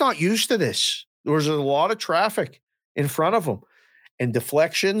 He's not used to this. There was a lot of traffic in front of him and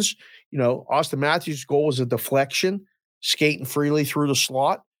deflections. Austin Matthews' goal was a deflection, skating freely through the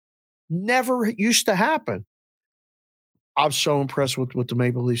slot. Never used to happen. I'm so impressed with what the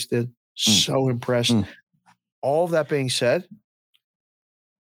Maple Leafs did. So impressed. All of that being said,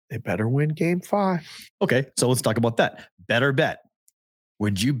 they better win Game 5. Okay, so let's talk about that. Better bet.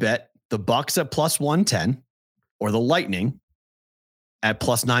 Would you bet the Bucks at plus 110 or the Lightning at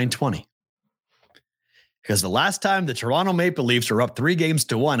plus 920? Because the last time the Toronto Maple Leafs were up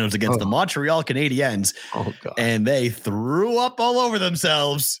 3-1, it was against the Montreal Canadiens. Oh, God. And they threw up all over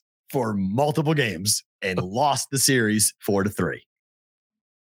themselves for multiple games and lost the series 4-3.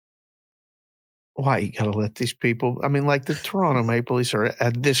 Why you got to let these people? I mean, like the Toronto Maple Leafs are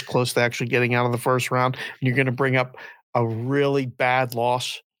at this close to actually getting out of the first round, and you're going to bring up a really bad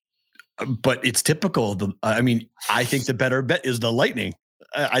loss. But it's typical. I think the better bet is the Lightning.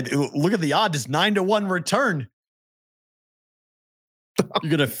 Look at the odds. It's 9-1 return.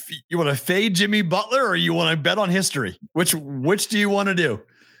 You want to fade Jimmy Butler or you want to bet on history? Which do you want to do?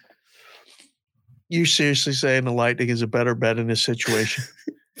 You seriously saying the Lightning is a better bet in this situation?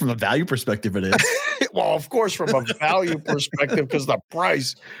 From a value perspective, it is. Well, of course, from a value perspective, because the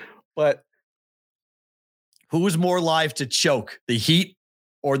price. But who is more live to choke, the Heat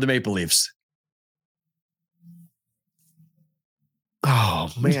or the Maple Leafs?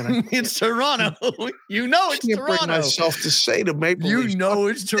 Oh man, it's Toronto. It's I can't Toronto. Bring myself to say to Maple Leafs.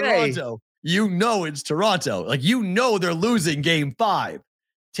 It's Toronto. It's Toronto. Like they're losing Game 5.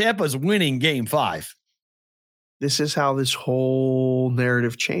 Tampa's winning Game 5. This is how this whole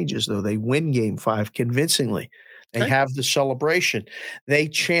narrative changes, though. They win Game 5 convincingly. They have the celebration. They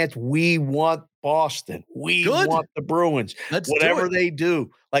chant, "We want Boston. We want the Bruins." Whatever they do,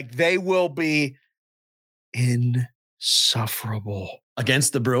 like they will be insufferable.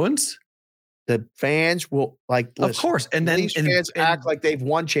 against the Bruins. The fans will listen, of course, and then these fans act like they've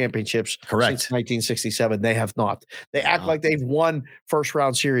won championships correct. since 1967. They have not. They act like they've won first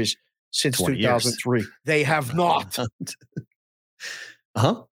round series since 2003. Years. They have not.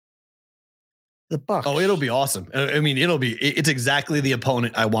 Uh-huh. The Bucks. Oh, it'll be awesome. I mean, it's exactly the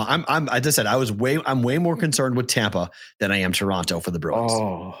opponent I want. I'm I just said I'm way more concerned with Tampa than I am Toronto for the Bruins.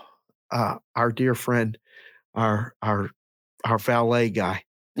 Oh, our dear friend, our valet guy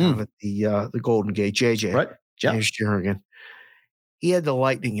out at the Golden Gate, JJ. Right. James Jernigan. He had the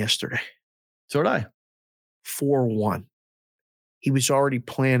Lightning yesterday. So did I. 4-1. He was already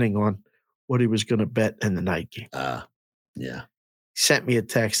planning on what he was going to bet in the night game. Yeah. He sent me a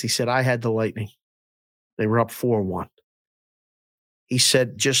text. He said, I had the Lightning. They were up 4-1. He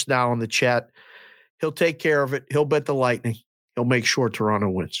said just now in the chat, he'll take care of it. He'll bet the Lightning. He'll make sure Toronto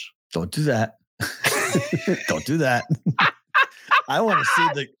wins. Don't do that. Don't do that. I want to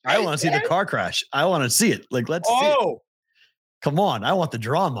see the car crash. I want to see it. Let's see it. Come on. I want the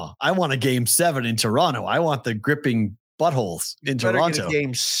drama. I want a game 7 in Toronto. I want the gripping buttholes in Toronto. Get a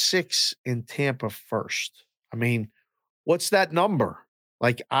game 6 in Tampa first. I mean, what's that number?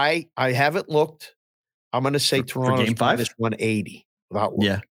 I haven't looked. I'm going to say Toronto's game 5 minus 180 without looking.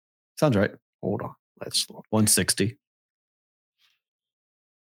 Yeah. Sounds right. Hold on. Let's look. 160.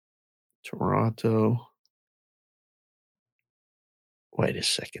 Toronto. Wait a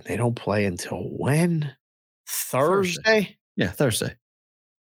second. They don't play until when? Thursday? Yeah, Thursday.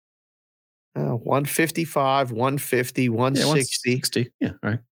 155, 150, 160. Yeah,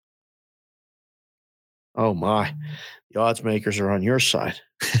 right. Oh, my. The odds makers are on your side.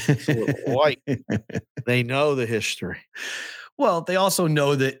 It's a little white. They know the history. Well, they also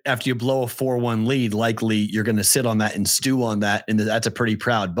know that after you blow a 4-1 lead, likely you're going to sit on that and stew on that, and that's a pretty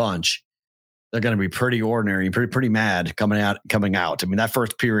proud bunch. They're going to be pretty ordinary, pretty mad coming out. I mean, that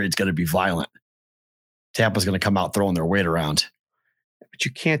first period is going to be violent. Tampa's going to come out throwing their weight around. But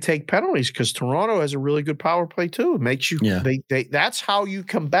you can't take penalties because Toronto has a really good power play too. It makes you. Yeah. That's how you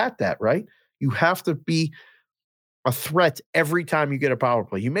combat that, right? You have to be a threat every time you get a power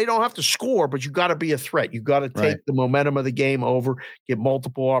play. You don't have to score, but you got to be a threat. You got to take the momentum of the game over, get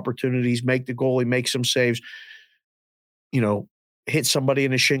multiple opportunities, make the goalie make some saves. Hit somebody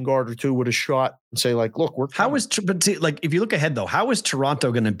in a shin guard or two with a shot and say, look, we're coming. If you look ahead though, how is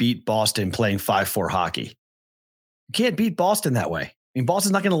Toronto going to beat Boston playing 5-4 hockey? You can't beat Boston that way. I mean,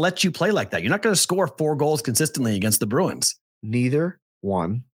 Boston's not going to let you play like that. You're not going to score 4 goals consistently against the Bruins. Neither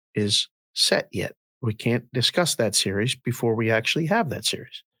one is set yet. We can't discuss that series before we actually have that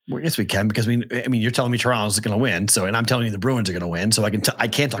series. Well, yes, we can, because you're telling me Toronto's going to win, and I'm telling you the Bruins are going to win. So I can't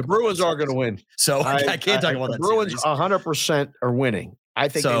talk. The Bruins are going to win. So I can't talk about that. The Bruins 100% are winning. I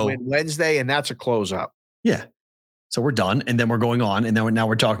think they win Wednesday, and that's a closeout. Yeah. So we're done, and then we're going on, and then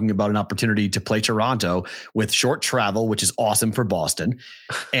we're talking about an opportunity to play Toronto with short travel, which is awesome for Boston,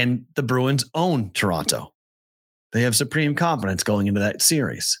 and the Bruins own Toronto. They have supreme confidence going into that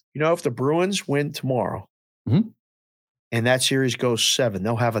series. If the Bruins win tomorrow, and that series goes 7,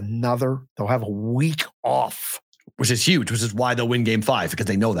 they'll have a week off. Which is huge, which is why they'll win game 5, because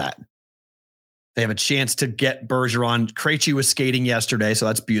they know that. They have a chance to get Bergeron. Krejci was skating yesterday, so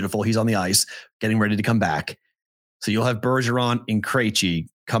that's beautiful. He's on the ice, getting ready to come back. So you'll have Bergeron and Krejci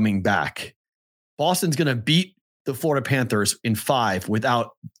coming back. Boston's going to beat the Florida Panthers in 5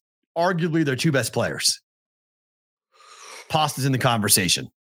 without arguably their 2 best players. Pasta's in the conversation.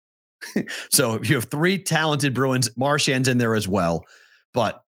 So you have 3 talented Bruins. Marchand's in there as well.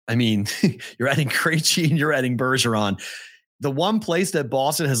 But, you're adding Krejci and you're adding Bergeron. The one place that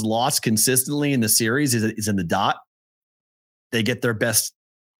Boston has lost consistently in the series is in the dot. They get their best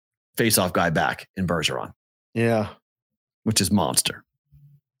faceoff guy back in Bergeron. Yeah. Which is monster.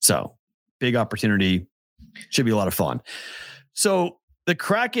 So, big opportunity. Should be a lot of fun. So, the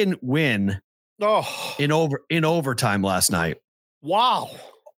Kraken win in overtime last night. Wow.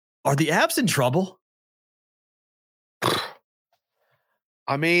 Are the Avs in trouble?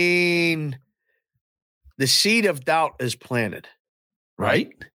 The seed of doubt is planted.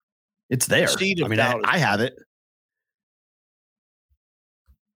 Right? It's there. I have it.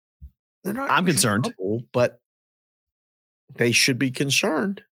 I'm concerned. But they should be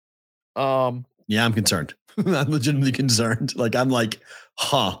concerned. Yeah, I'm concerned. I'm legitimately concerned.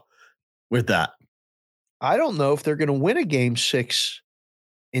 With that. I don't know if they're going to win a game 6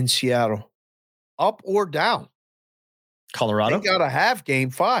 in Seattle, up or down. Colorado? They got to have game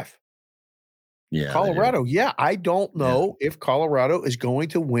 5. Yeah. Colorado. Yeah. I don't know if Colorado is going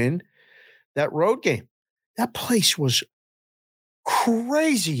to win that road game. That place was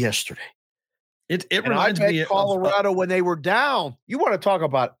crazy yesterday. It And reminds I bet me Colorado when they were down. You want to talk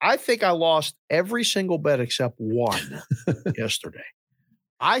about? I think I lost every single bet except one yesterday.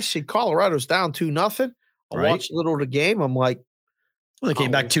 I see Colorado's down 2-0. I watched a little of the game. I'm like, well, they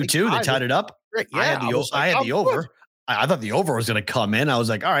came back 2-2. They tied it up. Great. I had the over. I thought the over was going to come in. I was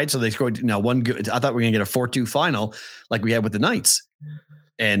like, all right. So they scored one good. I thought we were going to get a 4-2 final like we had with the Knights.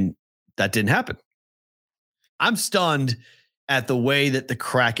 And that didn't happen. I'm stunned at the way that the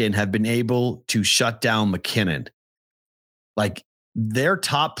Kraken have been able to shut down McKinnon. Like, their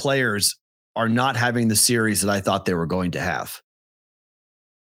top players are not having the series that I thought they were going to have.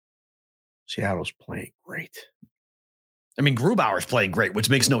 Seattle's playing great. I mean, Grubauer's playing great, which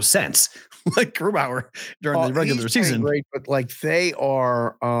makes no sense. Like Grubauer during the regular season. Great, but like they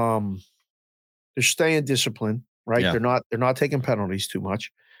are they're staying disciplined, right? Yeah. They're not taking penalties too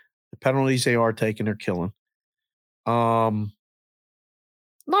much. The penalties they are taking, they're killing. Not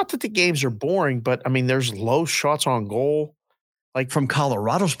that the games are boring, but I mean, there's low shots on goal. Like from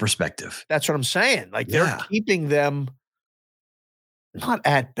Colorado's perspective. That's what I'm saying. Like they're keeping them not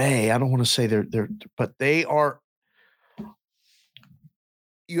at bay. I don't want to say they're, but they are.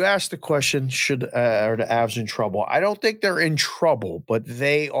 You asked the question, are the Avs in trouble? I don't think they're in trouble, but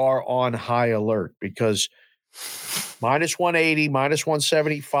they are on high alert because minus 180, minus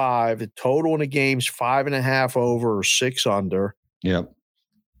 175, the total in the game's 5.5 over or 6 under. Yep.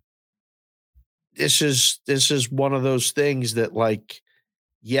 This is one of those things that, like,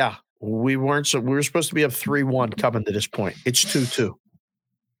 yeah, we were supposed to be up 3-1 coming to this point. It's 2-2.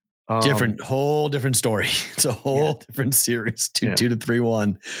 Whole different story. It's a whole different series. 2-2 to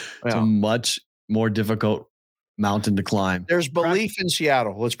 3-1. It's a much more difficult mountain to climb. There's belief in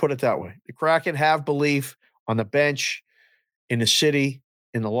Seattle. Let's put it that way. The Kraken have belief on the bench, in the city,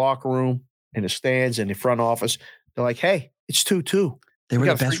 in the locker room, in the stands, in the front office. They're like, hey, it's 2-2. They were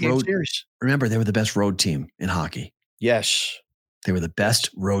the best road series. Remember, they were the best road team in hockey. Yes. They were the best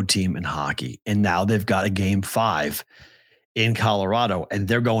road team in hockey. And now they've got a game 5 in Colorado, and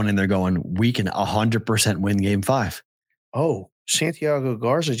they're going, we can 100% win game 5. Oh, Santiago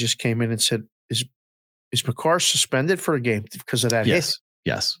Garza just came in and said, is McCarr suspended for a game because of that hit?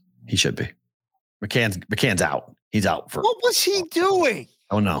 Yes, he should be. McCann's out. He's out for. What was he doing?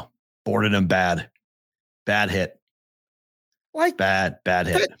 Oh, no. Boarded him bad. Bad hit. Like bad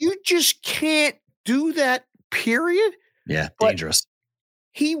hit. You just can't do that, period. Yeah, dangerous.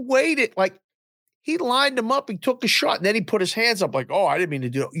 He waited, like he lined him up, he took a shot, and then he put his hands up like, oh, I didn't mean to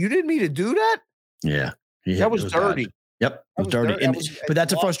do it. You didn't mean to do that? Yeah. That was dirty. Bad. Yep. It was dirty. But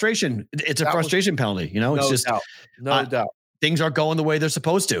that's a frustration. It's a frustration penalty. You know, it's just no doubt. Things aren't going the way they're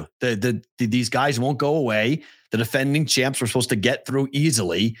supposed to. These guys won't go away. The defending champs were supposed to get through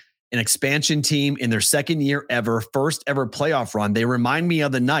easily. An expansion team in their second year ever, first ever playoff run. They remind me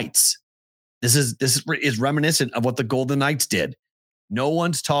of the Knights. This is reminiscent of what the Golden Knights did. No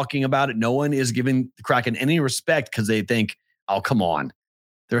one's talking about it. No one is giving the Kraken any respect because they think, oh, come on.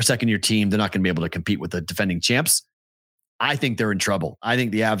 They're a second year team. Not going to be able to compete with the defending champs. I think they're in trouble. I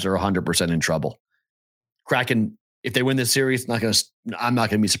think the Avs are 100% in trouble. Kraken, if they win this series, I'm not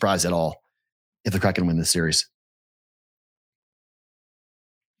going to be surprised at all if the Kraken win this series.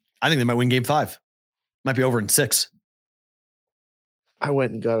 I think they might win game 5. Might be over in 6. I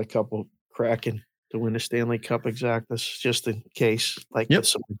went and got a couple Kraken to win the Stanley Cup exactas just in case, with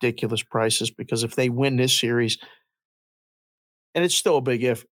some ridiculous prices, because if they win this series, and it's still a big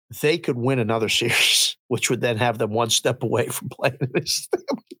if, they could win another series, which would then have them one step away from playing this.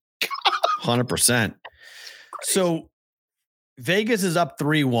 100%. So Vegas is up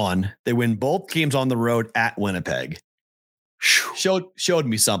 3-1. They win both games on the road at Winnipeg. Showed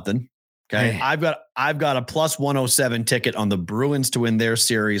me something. Okay. I've got a plus 107 ticket on the Bruins to win their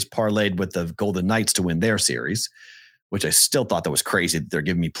series, parlayed with the Golden Knights to win their series, which I still thought that was crazy that they're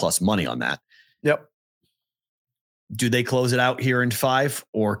giving me plus money on that. Yep. Do they close it out here in 5,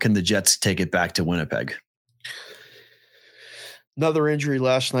 or can the Jets take it back to Winnipeg? Another injury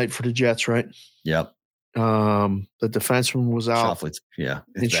last night for the Jets, right? Yep. The defenseman was out. Shoffley's, yeah.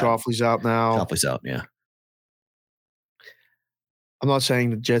 And Shoffley's out now. Shoffley's out, yeah. I'm not saying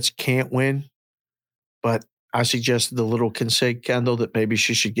the Jets can't win, but I suggested the little Kincaid Kendall that maybe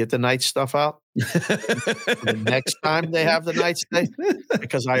she should get the Knights stuff out the next time they have the Knights day,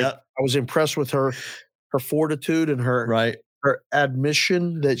 because I was impressed with her fortitude and her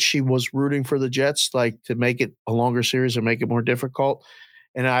admission that she was rooting for the Jets, like to make it a longer series and make it more difficult.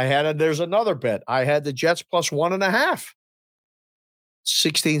 And there's another bet. I had the Jets plus 1.5.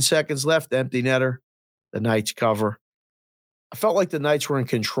 16 seconds left, empty netter. The Knights cover. I felt like the Knights were in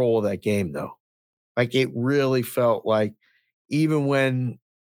control of that game, though. Like, it really felt like even when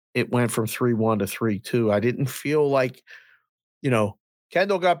it went from 3-1 to 3-2. I didn't feel like,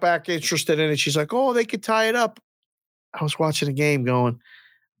 Kendall got back interested in it. She's like, oh, they could tie it up. I was watching the game going,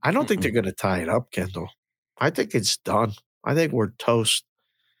 I don't think they're going to tie it up, Kendall. I think it's done. I think we're toast.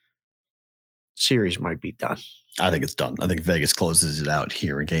 Series might be done. I think it's done. I think Vegas closes it out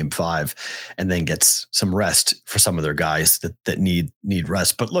here in Game 5 and then gets some rest for some of their guys that need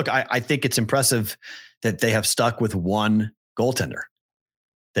rest. But look, I think it's impressive that they have stuck with one goaltender,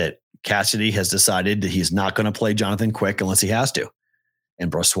 that Cassidy has decided that he's not going to play Jonathan Quick unless he has to. And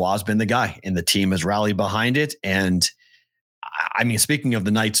Brossois has been the guy, and the team has rallied behind it. And I mean, speaking of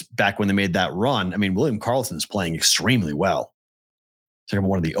the Knights back when they made that run, I mean, William Karlsson's playing extremely well. Talking about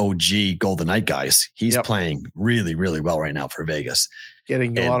one of the OG Golden Knight guys. He's playing really, really well right now for Vegas.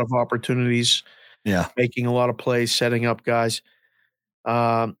 Getting a lot of opportunities. Yeah. Making a lot of plays, setting up guys.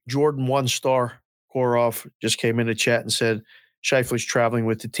 Jordan 1-star Koroff just came in the chat and said Scheifele's traveling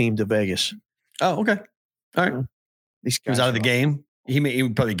with the team to Vegas. Oh, okay. All right. These guys he was out of the game. He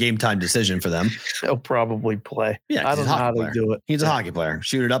made probably a game time decision for them. He'll probably play. Yeah, I don't know how they do it. He's a hockey player.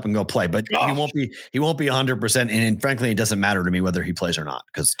 Shoot it up and go play. But he won't be 100%. And frankly, it doesn't matter to me whether he plays or not,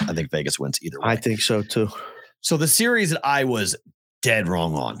 because I think Vegas wins either way. I think so too. So the series that I was dead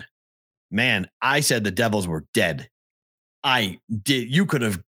wrong on, man, I said the Devils were dead. I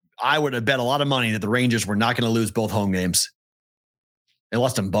would have bet a lot of money that the Rangers were not going to lose both home games. They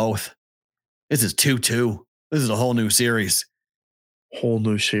lost them both. This is 2-2. This is a whole new series. Whole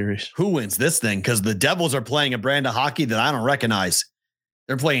new series. Who wins this thing? Because the Devils are playing a brand of hockey that I don't recognize.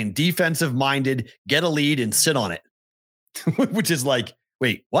 They're playing defensive minded, get a lead and sit on it, which is like,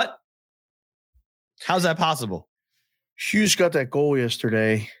 wait, what? How's that possible? Hughes got that goal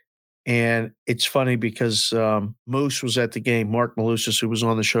yesterday, and it's funny because Moose was at the game. Mark Malusis, who was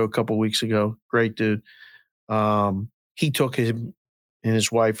on the show a couple weeks ago, great dude. He took him and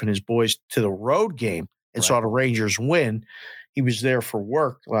his wife and his boys to the road game and saw the Rangers win. He was there for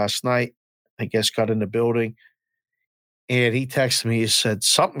work last night, I guess, got in the building. And he texted me, he said,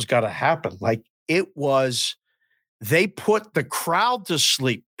 something's got to happen. Like they put the crowd to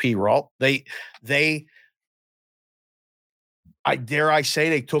sleep, P-Roll. I dare I say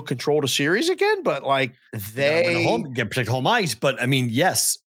they took control of the series again, but like protect home ice. But I mean,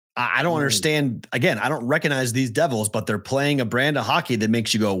 yes, I don't understand. Again, I don't recognize these Devils, but they're playing a brand of hockey that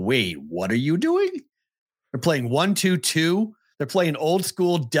makes you go, wait, what are you doing? They're playing 1-2-2. They're playing old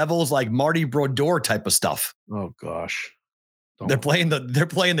school Devils like Marty Brodeur type of stuff. Oh gosh. They're playing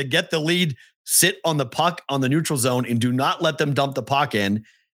the get the lead, sit on the puck on the neutral zone and do not let them dump the puck in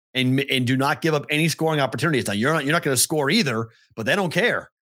and do not give up any scoring opportunities. Now you're not going to score either, but they don't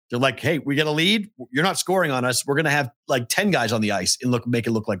care. They're like, hey, we get a lead. You're not scoring on us. We're going to have like 10 guys on the ice and make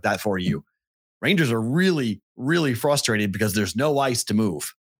it look like that for you. Rangers are really, really frustrated because there's no ice to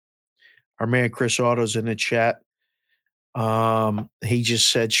move. Our man Chris Otto's in the chat. He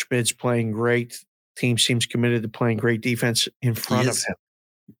just said Schmidt's playing great. Team seems committed to playing great defense in front of him.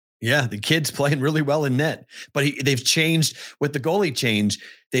 Yeah, the kid's playing really well in net, but they've changed with the goalie change.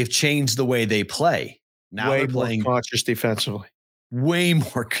 They've changed the way they play. Now they're playing more conscious defensively. Way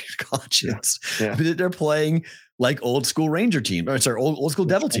more conscious. Yeah. They're playing like old school Ranger team. Or sorry, old school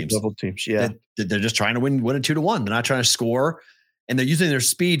Devil teams. Devil teams, yeah. They're just trying to win a 2-1. They're not trying to score, and they're using their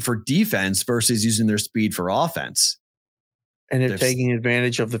speed for defense versus using their speed for offense. And they're taking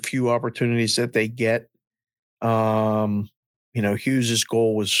advantage of the few opportunities that they get. Hughes's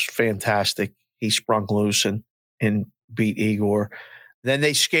goal was fantastic. He sprung loose and beat Igor. Then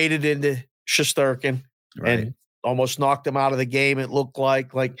they skated into Shesterkin and almost knocked him out of the game. It looked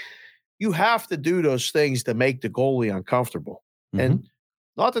like you have to do those things to make the goalie uncomfortable. Mm-hmm. And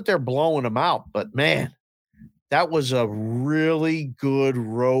not that they're blowing him out, but man, that was a really good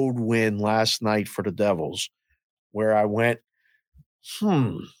road win last night for the Devils, where I went,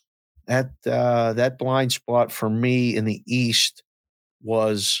 that blind spot for me in the East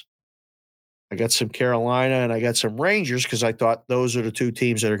was I got some Carolina and I got some Rangers because I thought those are the two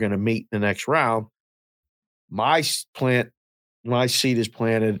teams that are going to meet in the next round. My seed is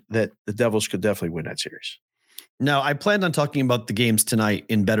planted that the Devils could definitely win that series. Now, I planned on talking about the games tonight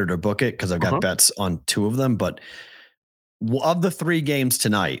in Better to Book It because I've got bets on 2 of them. But of the 3 games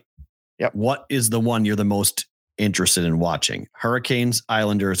tonight, what is the one you're the most interested in watching? Hurricanes,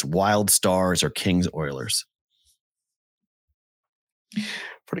 Islanders, Wild Stars, or Kings, Oilers?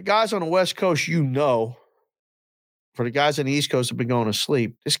 For the guys on the West Coast, for the guys on the East Coast have been going to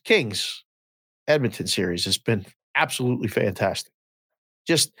sleep, this Kings Edmonton series has been absolutely fantastic.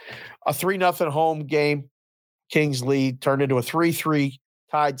 Just a 3-0 home game. Kings lead turned into a 3-3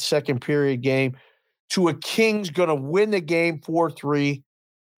 tied second period game to a Kings going to win the game 4-3.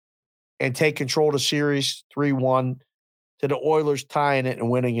 and take control of the series 3-1 to the Oilers tying it and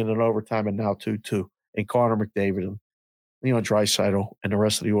winning it in overtime and now 2-2. And Connor McDavid and Draisaitl and the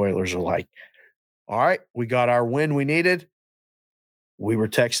rest of the Oilers are like, all right, we got our win we needed. We were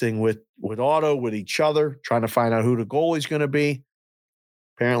texting with Otto, with each other, trying to find out who the goalie's going to be.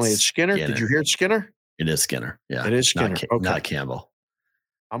 Apparently it's Skinner. Did you hear it's Skinner? It is Skinner. Yeah. It is Skinner. Not Campbell.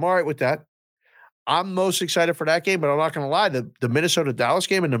 I'm all right with that. I'm most excited for that game, but I'm not going to lie. The Minnesota-Dallas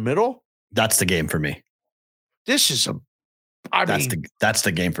game in the middle. That's the game for me. This is that's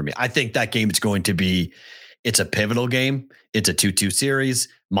the game for me. I think that game is going to be, it's a pivotal game. It's a 2-2 series,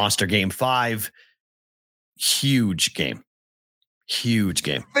 monster game 5. Huge game.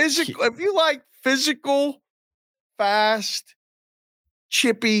 Physical. If you like physical, fast,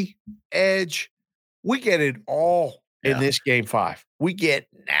 chippy, edge, we get it all in this game 5. We get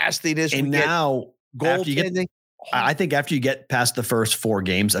nastiness. And now, goaltending. I think after you get past the first 4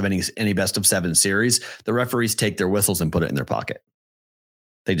 games of any best of 7 series, the referees take their whistles and put it in their pocket.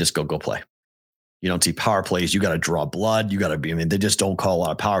 They just go play. You don't see power plays. You got to draw blood. You got to be, they just don't call a lot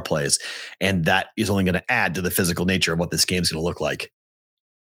of power plays. And that is only going to add to the physical nature of what this game's going to look like.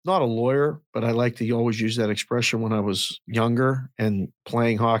 Not a lawyer, but I like to always use that expression when I was younger and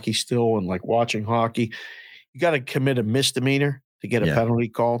playing hockey still and like watching hockey. You got to commit a misdemeanor to get a penalty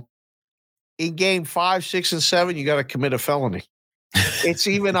called. In game 5, 6, and 7, you got to commit a felony. It's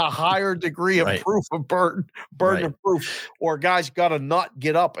even a higher degree of proof of burden of proof. Or guys got to not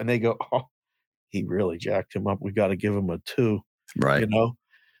get up and they go, oh, he really jacked him up. We got to give him a 2. Right.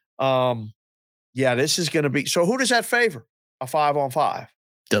 This is going to be. So who does that favor? A 5-on-5.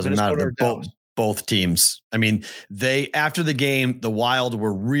 Doesn't matter. Both teams. I mean, after the game, the Wild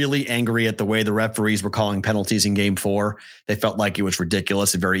were really angry at the way the referees were calling penalties in game 4. They felt like it was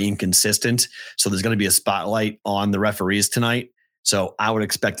ridiculous and very inconsistent. So there's going to be a spotlight on the referees tonight. So I would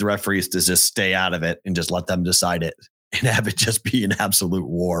expect the referees to just stay out of it and just let them decide it and have it just be an absolute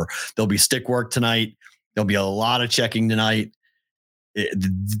war. There'll be stick work tonight. There'll be a lot of checking tonight.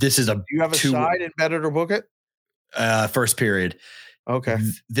 This is Do you have a side in bet it or book it? First period. Okay.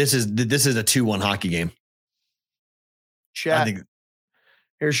 This is a 2-1 hockey game. Chat.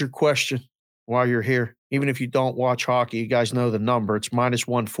 Here's your question while you're here. Even if you don't watch hockey, you guys know the number. It's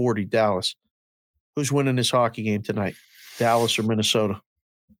 -140 Dallas. Who's winning this hockey game tonight? Dallas or Minnesota?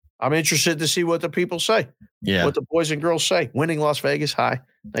 I'm interested to see what the people say. Yeah. What the boys and girls say. Winning Las Vegas. Hi.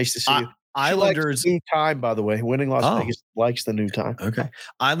 Nice to see you. Islanders. New time, by the way. Winning Las Vegas likes the new time. Okay.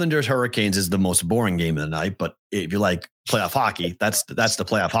 Islanders Hurricanes is the most boring game of the night, but if you like playoff hockey, that's the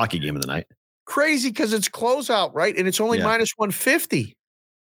playoff hockey game of the night. Crazy because it's closeout, right? And it's only -150.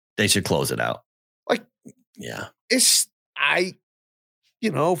 They should close it out.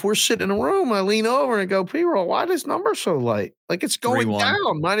 If we're sitting in a room, I lean over and go, P-roll, why this number so light? Like it's going 3-1.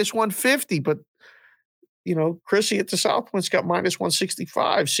 down, -150, but Chrissy at the South Point's got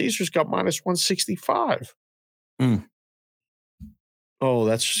 -165. Caesar's got -165. Oh,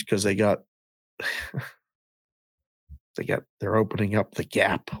 that's because they're opening up the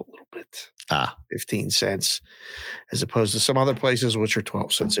gap a little bit. 15 cents as opposed to some other places, which are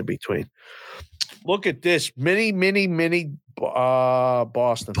 12 cents in between. Look at this. Mini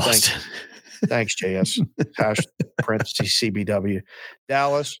Boston. Thanks, JS. Hash parentheses CBW.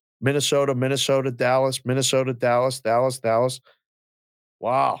 Dallas. Minnesota, Dallas, Minnesota, Dallas, Dallas.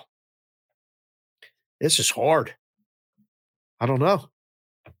 Wow. This is hard. I don't know.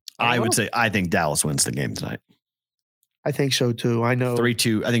 I would say I think Dallas wins the game tonight. I think so too. I know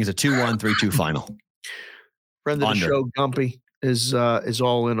 3-2. I think it's a 2-1, 3-2 final. Friend of the show, Gumpy, is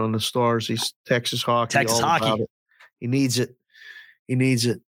all in on the Stars. He's Texas hockey. Texas hockey. He needs it.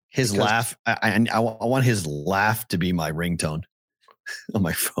 His laugh. I want his laugh to be my ringtone on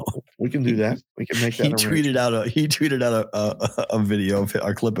my phone. We can do that. We can make that. He tweeted out a video of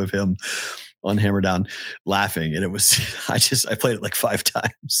a clip of him on Hammer Down laughing, and it was I played it like 5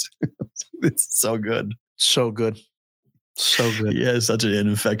 times. It's so good. So good. He has such an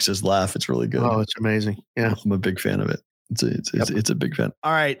infectious laugh. It's really good. Oh, it's amazing. Yeah, I'm a big fan of it. It's a big fan.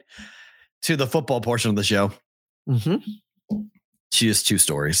 All right, to the football portion of the show. Mm-hmm. She has 2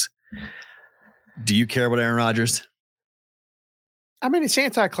 stories. Do you care about Aaron Rodgers? I mean, it's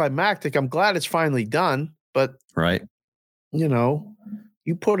anticlimactic. I'm glad it's finally done, but right. You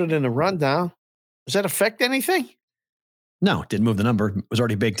put it in the rundown. Does that affect anything? No, it didn't move the number. It was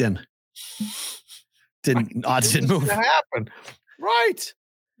already baked in. Odds didn't move. Happen. Right.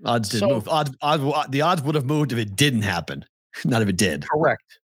 Odds didn't move. The odds would have moved if it didn't happen, not if it did.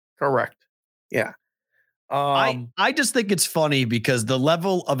 Correct. Yeah. I just think it's funny because the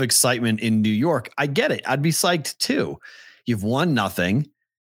level of excitement in New York, I get it. I'd be psyched too. You've won nothing.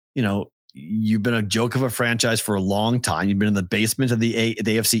 you've been a joke of a franchise for a long time. You've been in the basement of the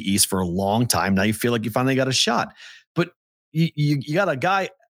AFC East for a long time. Now you feel like you finally got a shot, but you got a guy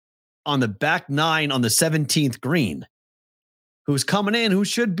on the back nine on the 17th green who's coming in, who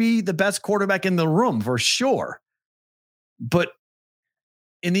should be the best quarterback in the room for sure. But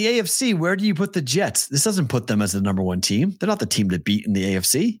in the AFC, where do you put the Jets? This doesn't put them as the number one team. They're not the team to beat in the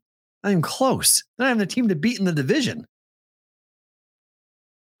AFC. Not even close. They're not even the team to beat in the division.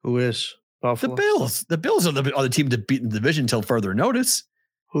 Who is? Buffalo? The Bills. The Bills are the team to beat in the division until further notice.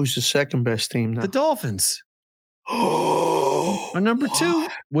 Who's the second best team now? The Dolphins. Oh, are number two.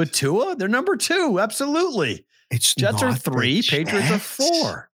 With Tua, they're number two. Absolutely. Jets are 3, Patriots are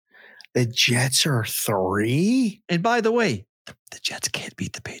 4. The Jets are 3? And by the way, the Jets can't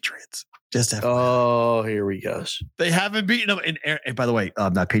beat the Patriots. Just FYI. Oh, here he goes. They haven't beaten them. And by the way,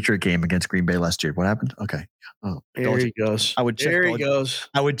 that Patriot game against Green Bay last year, what happened? Okay. Oh, here he goes. I would check. Here he goes.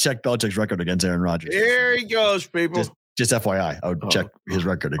 I would check Belichick's record against Aaron Rodgers. Here he goes, people. Just FYI, I would check his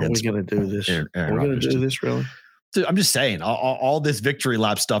record against. Are we going to do this? Aaron Are we going to do this, really? Dude, I'm just saying, all this victory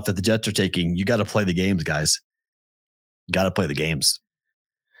lap stuff that the Jets are taking, you got to play the games, guys. You got to play the games.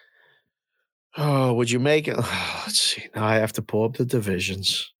 Oh, would you make it? Let's see. Now I have to pull up the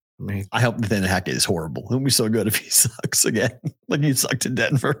divisions. I hope Nathaniel Hackett is horrible. It would be so good if he sucks again, like he sucked in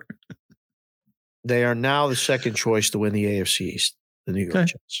Denver. They are now the second choice to win the AFC East, the New York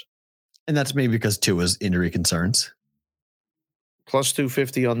Jets. And that's maybe because Tua's injury concerns. Plus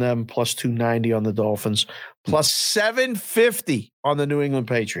 250 on them, plus 290 on the Dolphins, plus 750 on the New England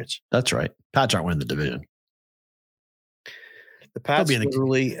Patriots. That's right. Pats aren't winning the division. The Pats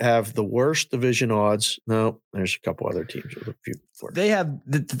literally have the worst division odds. No, there's a couple other teams with a few. They have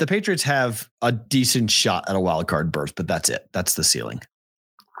the Patriots have a decent shot at a wild card berth, but that's it. That's the ceiling.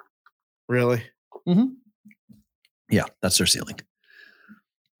 Really? Mm-hmm. Yeah, that's their ceiling.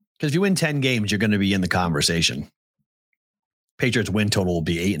 Because if you win 10 games, you're going to be in the conversation. Patriots win total will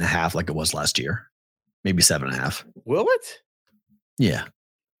be 8.5, like it was last year, maybe 7.5. Will it? Yeah.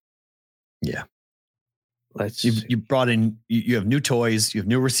 Yeah. You brought in, you have new toys, you have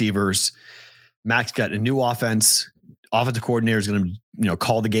new receivers. Max got a new offense. Offensive coordinator is going to,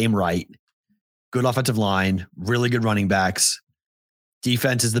 call the game right. Good offensive line, really good running backs.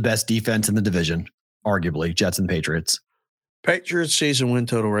 Defense is the best defense in the division, arguably, Jets and Patriots. Patriots season win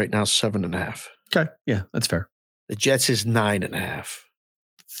total right now 7.5. Okay. Yeah, that's fair. The Jets is 9.5.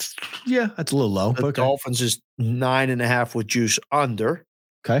 Yeah, that's a little low. The Dolphins is 9.5 with juice under.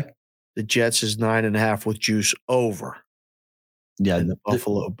 Okay. The Jets is 9.5 with juice over. Yeah. And the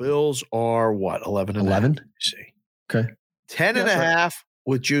Buffalo Bills are what? 11.5. 11? See. Okay. 10.5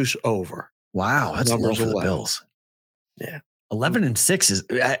 with juice over. Wow. That's low for the Bills. Yeah. 11-6 is,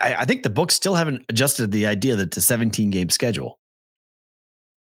 I think the books still haven't adjusted the idea that it's a 17-game schedule.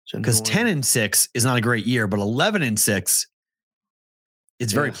 Because 10-6 is not a great year, but 11-6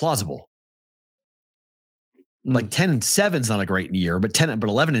 is very plausible. Like 10-7 is not a great year, but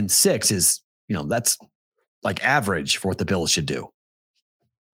 11-6 is, that's like average for what the Bills should do.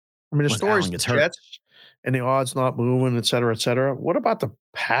 I mean, the story's the Jets and the odds not moving, et cetera, et cetera. What about the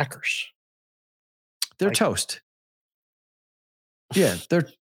Packers? They're toast. Yeah,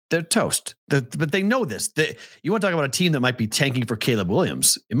 they're toast. But they know this. You want to talk about a team that might be tanking for Caleb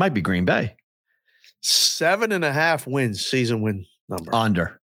Williams? It might be Green Bay. 7.5 wins, season win number.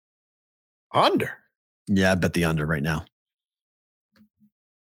 Under. Yeah, I bet the under right now.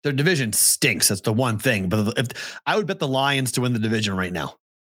 Their division stinks. That's the one thing. But if I would bet the Lions to win the division right now.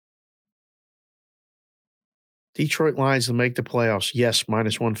 Detroit Lions to make the playoffs. Yes,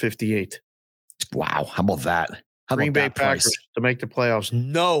 minus 158. Wow. How about that? Green Bay Packers to make the playoffs.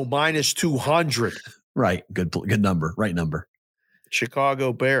 No, minus 200. Right. Good number. Right number.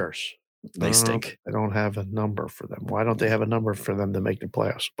 Chicago Bears. They stink. I don't have a number for them. Why don't they have a number for them to make the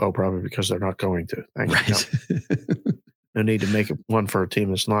playoffs? Oh, probably because they're not going to. Thank you. No need to make one for a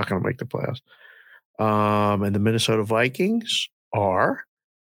team that's not going to make the playoffs. And the Minnesota Vikings are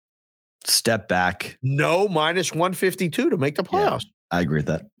step back. No, minus 152 to make the playoffs. Yeah, I agree with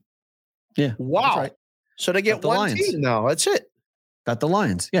that. Yeah. Wow. Right. So they get one team now. That's it. Bet the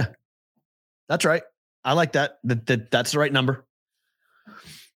Lions. Yeah. That's right. I like that. That's the right number.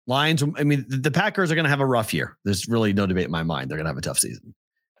 Lions, I mean, the Packers are going to have a rough year. There's really no debate in my mind. They're going to have a tough season.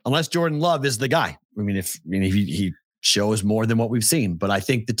 Unless Jordan Love is the guy. I mean, if he shows more than what we've seen. But I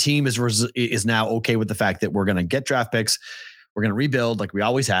think the team is now okay with the fact that we're going to get draft picks. We're going to rebuild like we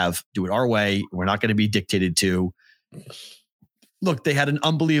always have, do it our way. We're not going to be dictated to. Look, they had an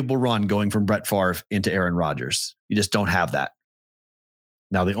unbelievable run going from Brett Favre into Aaron Rodgers. You just don't have that.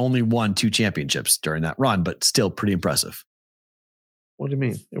 Now, they only won 2 championships during that run, but still pretty impressive. What do you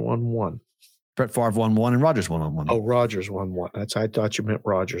mean? They won one. Brett Favre won one and Rodgers won one. Oh, Rodgers won one. I thought you meant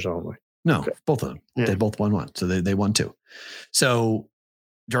Rodgers only. No, okay. Both of them. Yeah. They both won one. So they won two. So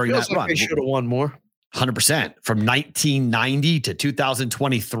during Feels that like run, they should have won more. 100%. From 1990 to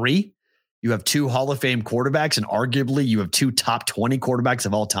 2023, you have two Hall of Fame quarterbacks, and arguably you have two top 20 quarterbacks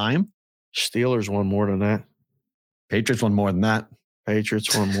of all time. Steelers won more than that. Patriots won more than that.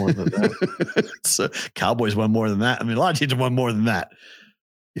 Patriots won more than that. So Cowboys won more than that. I mean, a lot of teams won more than that.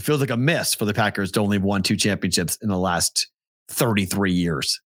 It feels like a miss for the Packers to only have won two championships in the last 33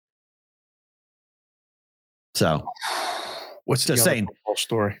 years. So, what's the saying football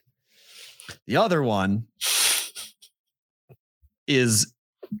story? The other one is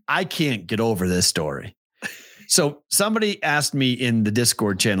I can't get over this story. So somebody asked me in the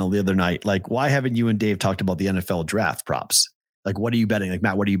Discord channel the other night, like, why haven't you and Dave talked about the NFL draft props? Like, what are you betting? Like,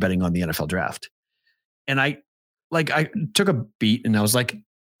 Matt, what are you betting on the NFL draft? And I took a beat and I was like,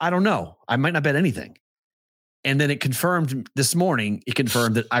 I don't know. I might not bet anything. And then it confirmed this morning,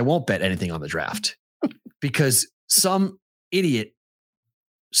 that I won't bet anything on the draft because some idiot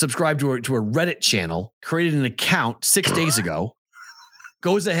subscribed to a Reddit channel, created an account 6 days ago,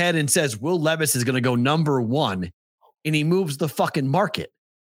 goes ahead and says Will Levis is going to go number one, and he moves the fucking market.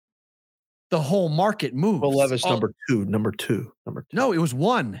 The whole market moves. Will Levis number two. No, it was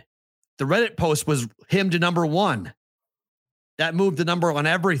one. The Reddit post was him to number one. That moved the number on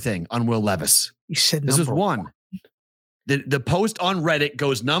everything on Will Levis. He said this was one. The post on Reddit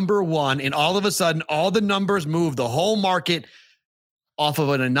goes number one, and all of a sudden, all the numbers move the whole market off of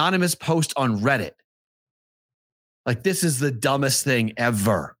an anonymous post on Reddit. Like, this is the dumbest thing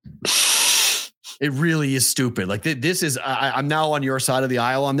ever. It really is stupid. Like, this is, I'm now on your side of the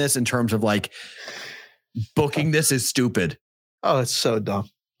aisle on this in terms of like booking this is stupid. Oh, it's so dumb.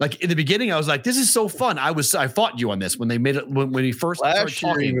 Like in the beginning, I was like, this is so fun. I fought you on this when they made it, when we first started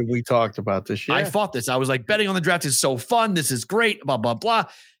talking. Year, we talked about this. Yeah. I fought this. I was like, betting on the draft is so fun. This is great, blah, blah, blah.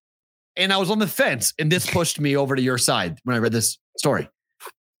 And I was on the fence, and this pushed me over to your side when I read this story.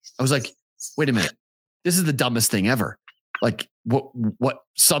 I was like, wait a minute. This is the dumbest thing ever. Like what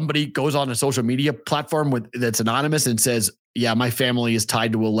somebody goes on a social media platform that's anonymous and says, yeah, my family is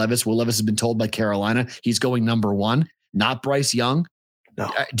tied to Will Levis. Will Levis has been told by Carolina he's going number one, not Bryce Young. No.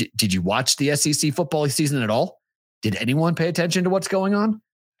 Did you watch the SEC football season at all? Did anyone pay attention to what's going on?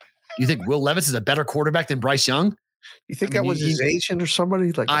 You think Will Levis is a better quarterback than Bryce Young? You think that was his agent or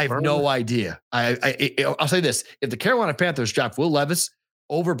somebody? Like I have no idea. I'll say this: if the Carolina Panthers draft Will Levis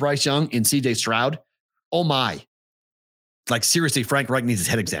over Bryce Young and CJ Stroud, oh my! Like seriously, Frank Reich needs his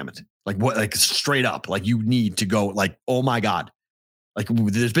head examined. Like what? Like straight up. Like you need to go. Like oh my god! Like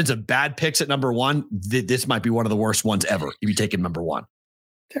there's been some bad picks at number one. This might be one of the worst ones ever. If you take him number one.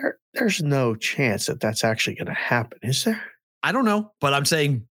 There's no chance that that's actually going to happen, is there? I don't know, but I'm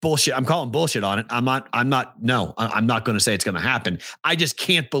saying bullshit. I'm calling bullshit on it. I'm not going to say it's going to happen. I just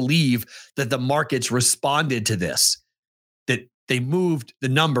can't believe that the markets responded to this, that they moved the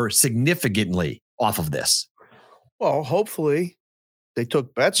number significantly off of this. Well, hopefully they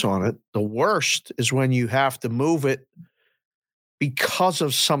took bets on it. The worst is when you have to move it because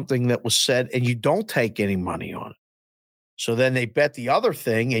of something that was said and you don't take any money on it. So then they bet the other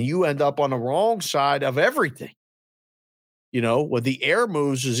thing and you end up on the wrong side of everything. You know, with the air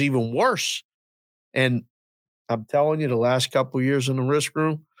moves is even worse. And I'm telling you, the last couple of years in the risk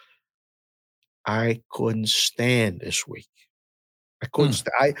room, I couldn't stand this week. I couldn't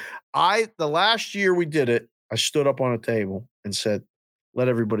the last year we did it, I stood up on a table and said, let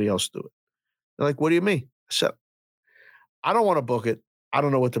everybody else do it. They're like, what do you mean? I said, I don't want to book it. I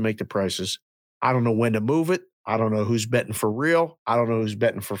don't know what to make the prices. I don't know when to move it. I don't know who's betting for real. I don't know who's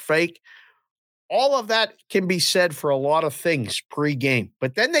betting for fake. All of that can be said for a lot of things pre-game,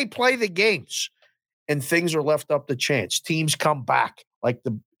 but then they play the games and things are left up to chance. Teams come back like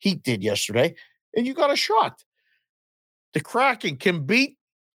the Heat did yesterday, and you got a shot. The Kraken can beat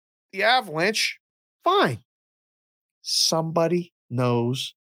the Avalanche. Fine. Somebody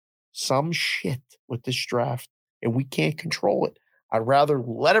knows some shit with this draft, and we can't control it. I'd rather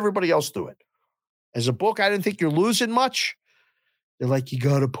let everybody else do it. As a book, I didn't think you're losing much. They're like, you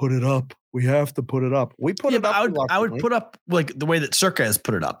got to put it up. We have to put it up. We put it up. I would put up like the way that Circa has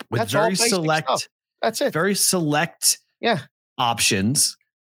put it up with That's very select. Stuff. That's it. Very select options.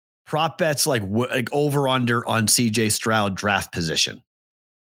 Prop bets like over under on CJ Stroud draft position.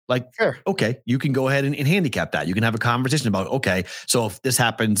 Like, okay, you can go ahead and handicap that. You can have a conversation about, okay, so if this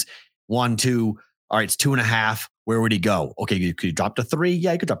happens 1, 2, all right, it's 2.5. Where would he go? Okay, could you drop to 3?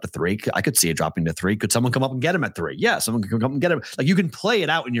 Yeah, you could drop to 3. I could see it dropping to 3. Could someone come up and get him at 3? Yeah, someone could come up and get him. Like you can play it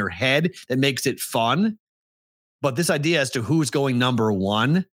out in your head that makes it fun. But this idea as to who's going number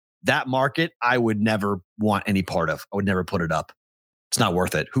one, that market, I would never want any part of. I would never put it up. It's not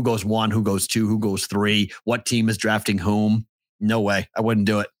worth it. Who goes 1, who goes 2, who goes 3, what team is drafting whom? No way. I wouldn't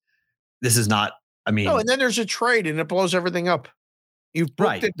do it. This is not, I mean. No, and then there's a trade and it blows everything up. You've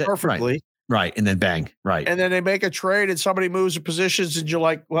booked it perfectly. Right. And then bang. Right. And then they make a trade and somebody moves the positions and you're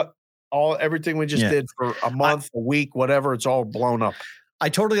like, what? Everything we just did for a month, a week, whatever, it's all blown up. I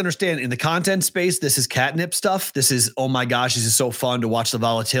totally understand. In the content space, this is catnip stuff. This is, oh my gosh, this is so fun to watch the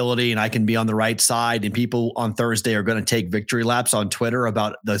volatility and I can be on the right side. And people on Thursday are going to take victory laps on Twitter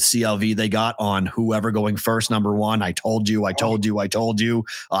about the CLV they got on whoever going first, number one. I told you. I got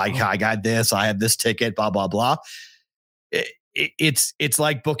this. I have this ticket, blah, blah, blah. It's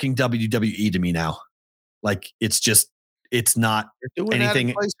like booking WWE to me now. Like, it's not They're doing anything.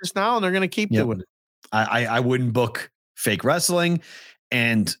 That in places now, and they're going to keep doing it. I wouldn't book fake wrestling.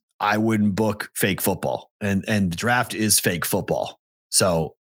 And I wouldn't book fake football, and the draft is fake football.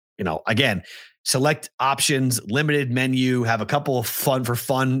 So, again, select options, limited menu, have a couple of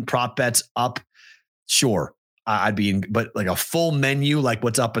fun prop bets up. Sure. I'd be in, but like a full menu, like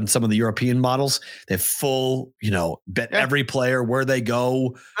what's up in some of the European models, they have full, bet every player, where they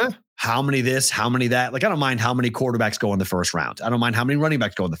go, how many this, how many that. Like, I don't mind how many quarterbacks go in the first round. I don't mind how many running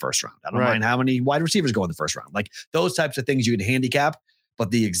backs go in the first round. I don't mind how many wide receivers go in the first round. Like, those types of things you can handicap. But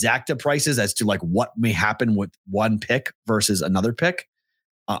the exacta prices as to like what may happen with one pick versus another pick,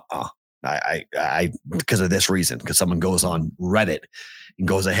 I because of this reason, because someone goes on Reddit and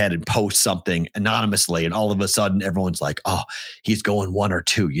goes ahead and posts something anonymously, and all of a sudden everyone's like, "Oh, he's going 1 or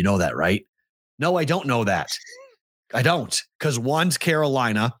 2." You know that, right? No, I don't know that. I don't, because 1's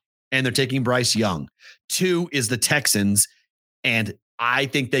Carolina and they're taking Bryce Young. 2 is the Texans, and I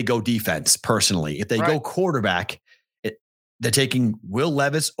think they go defense personally. If they go quarterback, they're taking Will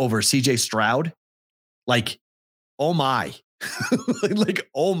Levis over CJ Stroud. Like, oh my, like,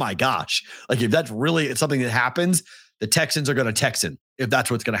 oh my gosh. Like, if that's really something that happens, the Texans are going to Texan if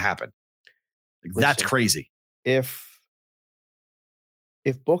that's what's going to happen. Like, that's crazy. If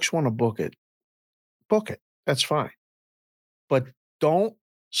books want to book it. That's fine. But don't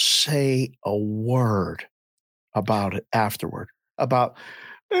say a word about it afterward. About,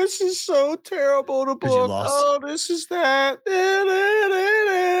 this is so terrible to book. Oh, this is that.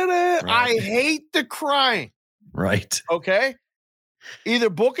 Right. I hate the crying. Right. Okay. Either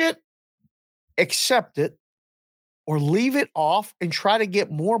book it, accept it, or leave it off and try to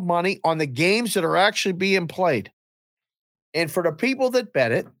get more money on the games that are actually being played. And for the people that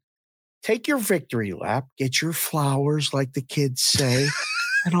bet it, take your victory lap, get your flowers, like the kids say,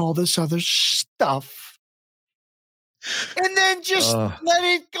 and all this other stuff. And then just let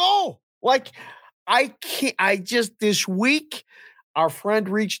it go. Like, this week, our friend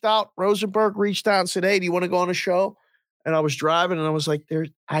Rosenberg reached out and said, "Hey, do you want to go on a show?" And I was driving and I was like,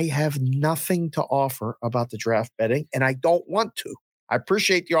 I have nothing to offer about the draft betting, and I don't want to. I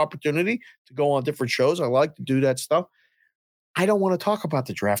appreciate the opportunity to go on different shows. I like to do that stuff. I don't want to talk about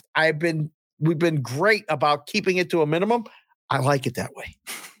the draft. We've been great about keeping it to a minimum. I like it that way.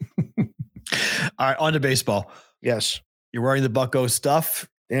 All right, on to baseball. Yes. You're wearing the Bucko stuff.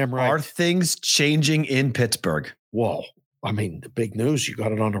 Damn right. Are things changing in Pittsburgh? Whoa. I mean, the big news, you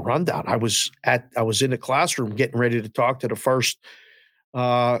got it on the rundown. I was in the classroom getting ready to talk to the first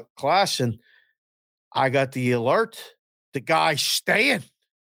class, and I got the alert. The guy's staying.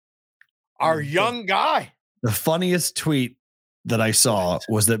 Our young guy. The funniest tweet that I saw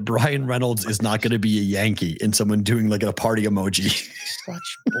was that Brian Reynolds is not going to be a Yankee, and someone doing like a party emoji.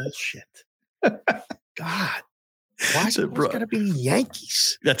 Such bullshit. God. Why is it going to be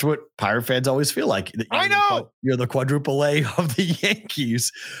Yankees? That's what Pirate fans always feel like. I know. You're the quadruple A of the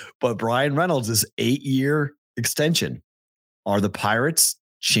Yankees. But Brian Reynolds' 8-year extension. Are the Pirates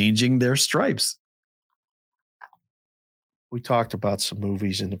changing their stripes? We talked about some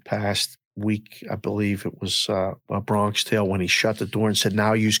movies in the past week. I believe it was A Bronx Tale, when he shut the door and said,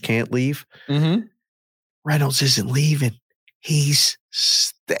 "Now you can't leave." Mm-hmm. Reynolds isn't leaving. He's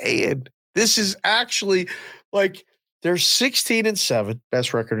staying. This is actually like, they're 16-7,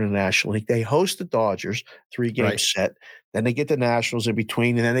 best record in the National League. They host the Dodgers, 3-game set. Then they get the Nationals in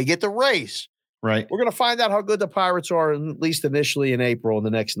between, and then they get the Rays. Right. We're going to find out how good the Pirates are, at least initially in April, in the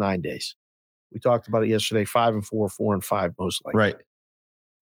next 9 days. We talked about it yesterday, 5-4, 4-5, most likely. Right.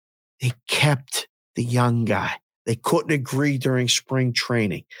 They kept the young guy. They couldn't agree during spring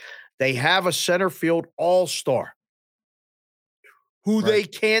training. They have a center field all-star who they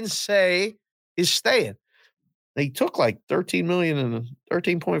can say is staying. They took like $13 million and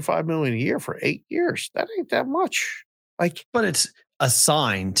 $13.5 million a year for 8 years. That ain't that much. Like, but it's a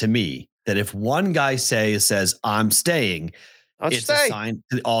sign to me that if one guy says I'm staying, it's a sign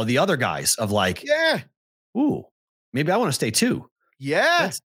to all the other guys of like, ooh, maybe I want to stay too.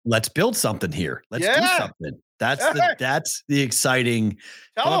 Yeah. Let's build something here. Let's do something. That's the exciting.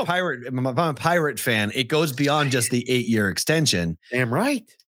 I'm a Pirate fan. It goes beyond just the 8-year extension. Damn right.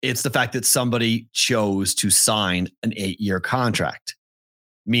 It's the fact that somebody chose to sign an 8-year contract,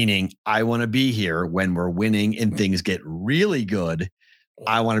 meaning I want to be here when we're winning and things get really good.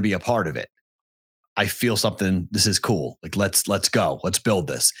 I want to be a part of it. I feel something. This is cool. Like, let's go. Let's build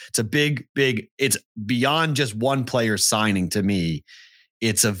this. It's a big, it's beyond just one player signing to me.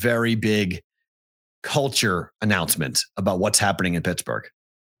 It's a very big culture announcement about what's happening in Pittsburgh.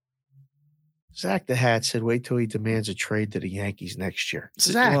 Zach the Hat said, wait till he demands a trade to the Yankees next year.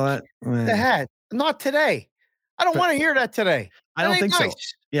 Zach the Hat, not today. I don't want to hear that today. I don't think so.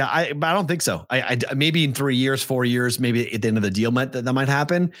 Yeah, I don't think so. I maybe in 3 years, 4 years, maybe at the end of the deal that might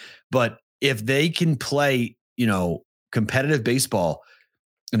happen. But if they can play, competitive baseball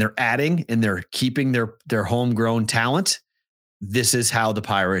and they're adding and they're keeping their homegrown talent, this is how the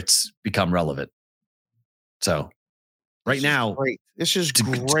Pirates become relevant. So right now, this is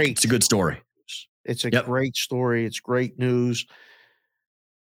great. It's a good story. It's a great story. It's great news.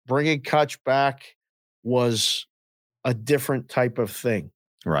 Bringing Kutch back was a different type of thing.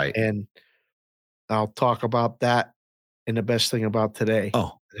 Right. And I'll talk about that in the best thing about today.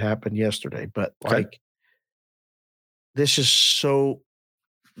 Oh, it happened yesterday. But this is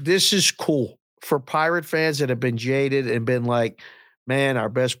cool for Pirate fans that have been jaded and been like, man, our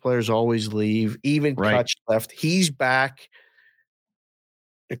best players always leave. Even Kutch left. He's back.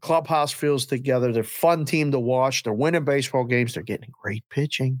 The clubhouse feels together. They're a fun team to watch. They're winning baseball games. They're getting great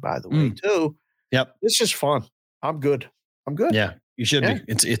pitching, by the way, too. Yep. This is fun. I'm good. Yeah, you should be.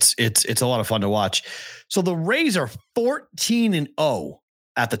 It's a lot of fun to watch. So the Rays are 14-0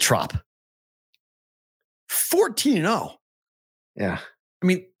 at the Trop. 14-0. Yeah. I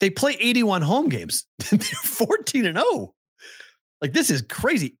mean, they play 81 home games. They're 14-0. Like, this is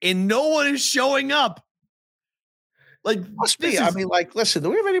crazy. And no one is showing up. Like, must be. Listen, do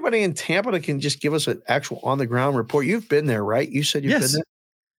we have anybody in Tampa that can just give us an actual on-the-ground report? You've been there, right? You said you've been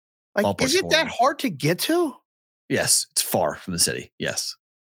there. Like, is it that hard to get to? Yes, it's far from the city. Yes.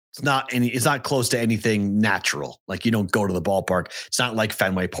 It's not close to anything natural. Like, you don't go to the ballpark. It's not like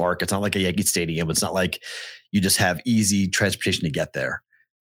Fenway Park. It's not like a Yankee Stadium. It's not like you just have easy transportation to get there.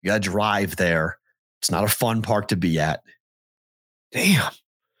 You got to drive there. It's not a fun park to be at. Damn.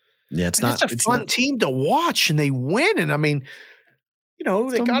 Yeah, it's a fun team to watch, and they win. And I mean, they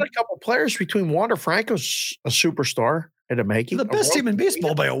got a couple players between Wander Franco's a superstar and a making. The best team in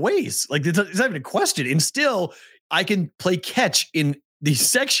baseball by a ways. Like, it's not even a question. And still, I can play catch in these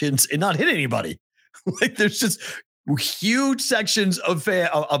sections and not hit anybody. Like, there's just huge sections of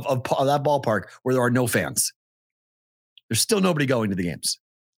that ballpark where there are no fans. There's still nobody going to the games.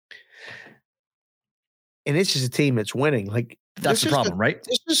 And this is a team that's winning. Like, that's the problem, right?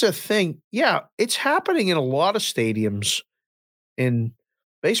 This is a thing. Yeah, it's happening in a lot of stadiums. And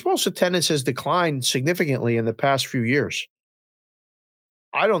baseball's attendance has declined significantly in the past few years.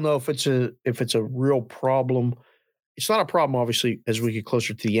 I don't know if it's a real problem. It's not a problem, obviously, as we get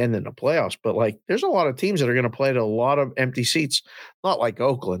closer to the end in the playoffs. But there's a lot of teams that are going to play to a lot of empty seats. Not like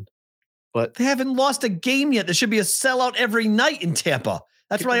Oakland, but they haven't lost a game yet. There should be a sellout every night in Tampa.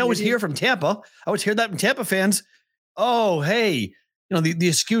 That's what I always hear from Tampa. I always hear that from Tampa fans. Oh, hey, the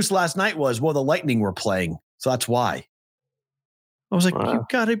excuse last night was, well, the Lightning were playing, so that's why. I was like, you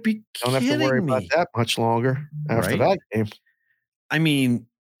got to be kidding me. Don't have to worry about that much longer after that game. I mean,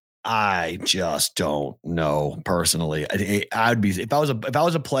 I just don't know personally. I'd be if I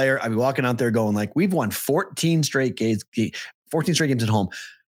was a player, I'd be walking out there going like, we've won 14 straight games at home.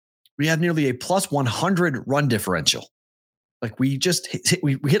 We have nearly a plus 100 run differential. Like, we just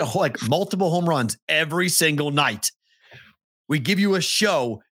we hit multiple home runs every single night. We give you a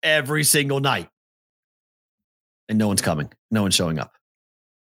show every single night. And no one's coming. No one's showing up.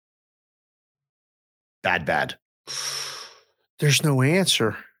 Bad. There's no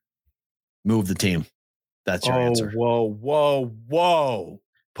answer. Move the team. That's your answer. Whoa.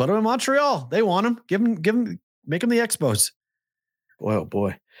 Put them in Montreal. They want them. Give them, make them the Expos. Oh,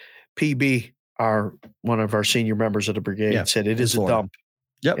 boy. PB, one of our senior members of the brigade, said it is a dump.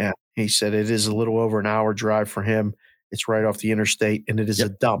 Yep. Yeah. He said it is a little over an hour drive for him. It's right off the interstate, and it is a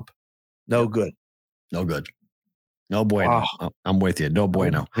dump. No good. No good. No bueno. Wow. I'm with you. No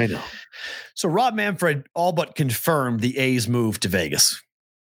bueno. I know. So Rob Manfred all but confirmed the A's move to Vegas.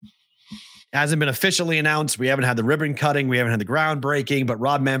 Hasn't been officially announced. We haven't had the ribbon cutting. We haven't had the groundbreaking. But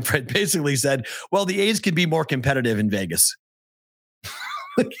Rob Manfred basically said, well, the A's can be more competitive in Vegas.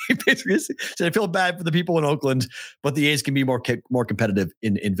 He basically said, I feel bad for the people in Oakland, but the A's can be more competitive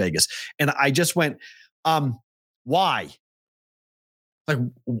in Vegas. And I just went, why? Like,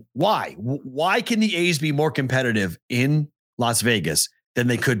 why? Why can the A's be more competitive in Las Vegas than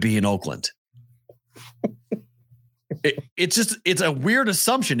they could be in Oakland? It's a weird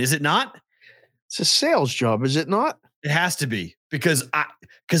assumption, is it not? It's a sales job, is it not? It has to be, because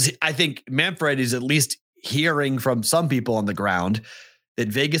I think Manfred is at least hearing from some people on the ground that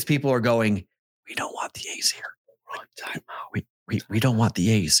Vegas people are going, we don't want the A's here. We don't want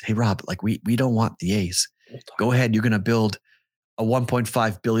the A's. Hey, Rob, like we don't want the A's. Go ahead. You're going to build a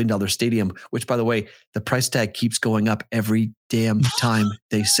 $1.5 billion stadium, which, by the way, the price tag keeps going up every damn time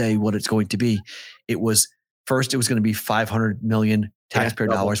they say what it's going to be. It was going to be 500 million taxpayer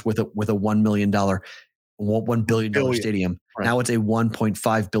dollars with a $1 billion stadium. Right. Now it's a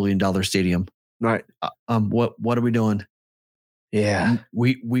 $1.5 billion stadium. Right. What are we doing? Yeah.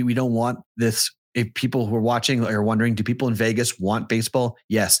 We don't want this. If people who are watching are wondering, do people in Vegas want baseball?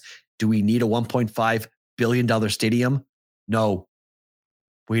 Yes. Do we need a $1.5 billion stadium? No,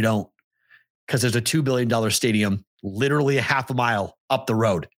 we don't. Because there's a $2 billion stadium literally a half a mile up the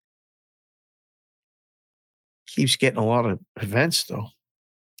road. Keeps getting a lot of events, though.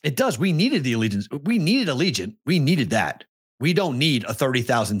 It does. We needed the Allegiant. We needed Allegiant. We needed that. We don't need a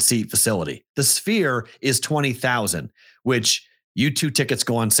 30,000 seat facility. The Sphere is 20,000, which U2 tickets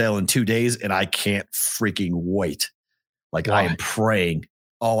go on sale in 2 days, and I can't freaking wait. Like, why? I am praying.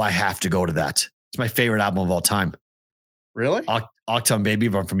 Oh, I have to go to that. It's my favorite album of all time. Really? Octon Baby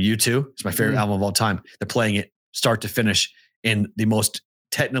from U2. It's my favorite album of all time. They're playing it start to finish in the most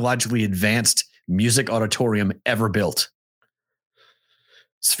technologically advanced music auditorium ever built.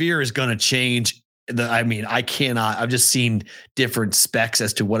 Sphere is going to change. I've just seen different specs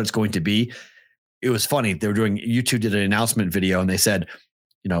as to what it's going to be. It was funny. U2 did an announcement video and they said,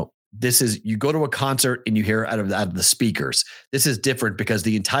 you go to a concert and you hear out of the speakers. This is different because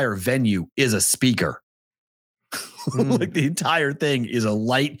the entire venue is a speaker. Like the entire thing is a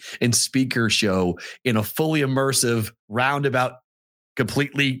light and speaker show in a fully immersive, roundabout,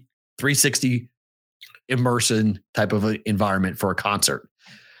 completely 360 immersion type of an environment for a concert.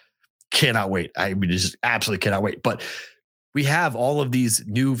 Cannot wait. Just absolutely cannot wait. But we have all of these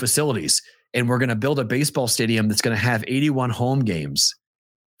new facilities, and we're going to build a baseball stadium that's going to have 81 home games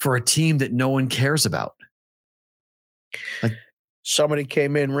for a team that no one cares about. Like, somebody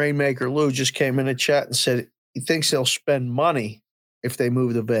came in, Rainmaker Lou just came in a chat and said he thinks they'll spend money if they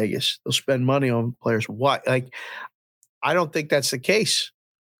move to Vegas. They'll spend money on players. Why? Like, I don't think that's the case.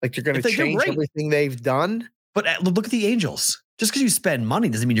 Like, they're going to change everything they've done. But look at the Angels. Just because you spend money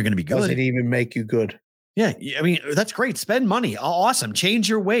doesn't mean you're going to be good. Doesn't even make you good. Yeah. I mean, that's great. Spend money. Awesome. Change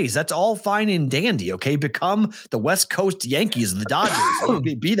your ways. That's all fine and dandy. Okay. Become the West Coast Yankees and the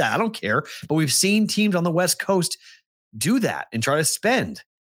Dodgers. Be that. I don't care. But we've seen teams on the West Coast do that and try to spend.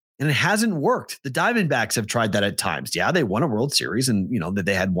 And it hasn't worked. The Diamondbacks have tried that at times. Yeah, they won a World Series and, that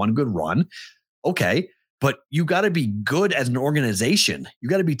they had one good run. Okay. But you got to be good as an organization. You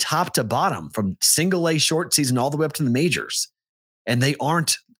got to be top to bottom from single A short season all the way up to the majors. And they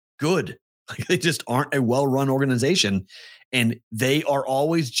aren't good. Like, they just aren't a well-run organization. And they are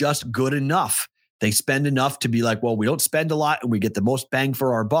always just good enough. They spend enough to be like, well, we don't spend a lot and we get the most bang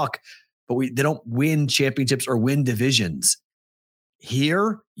for our buck, but they don't win championships or win divisions.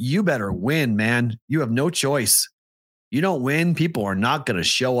 Here, you better win, man. You have no choice. You don't win, people are not going to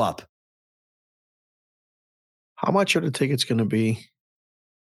show up. How much are the tickets going to be?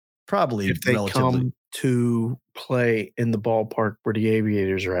 Probably if they come to play in the ballpark where the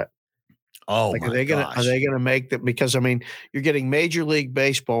Aviators are at. Oh, like, are they gonna make that? Because you're getting Major League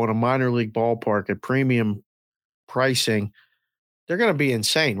Baseball in a minor league ballpark at premium pricing. They're going to be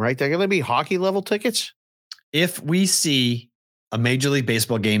insane, right? They're going to be hockey level tickets. If we see a Major League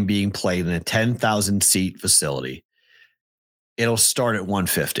Baseball game being played in a 10,000 seat facility, it'll start at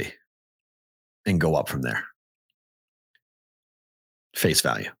 $150 and go up from there. Face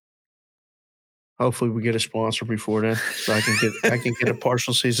value. Hopefully we get a sponsor before then, so I can get a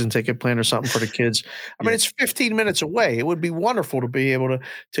partial season ticket plan or something for the kids. It's 15 minutes away. It would be wonderful to be able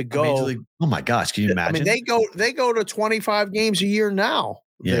to go. Oh my gosh, can you imagine? They go to 25 games a year now.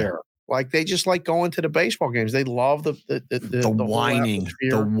 Yeah. There, like, they just like going to the baseball games. They love the whining.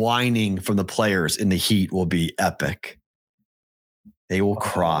 The whining from the players in the heat will be epic. They will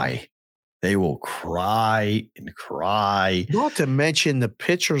cry. They will cry and cry. Not to mention the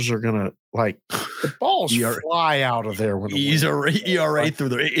pitchers are gonna, like, the balls fly out of there when ERA through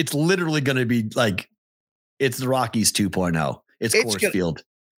there. It's literally going to be like, it's the Rockies 2.0. It's Coors Field.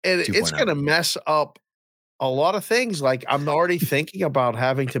 It's going to mess up a lot of things. Like I'm already thinking about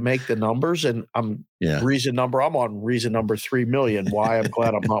having to make the numbers, and I'm on reason number 3 million. Why I'm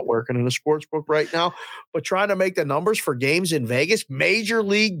glad I'm not working in a sports book right now, but trying to make the numbers for games in Vegas, major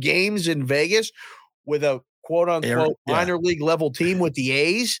league games in Vegas with a quote unquote minor league level team with the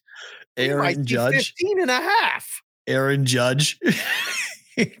A's. Aaron Judge, 15 and a half. Aaron Judge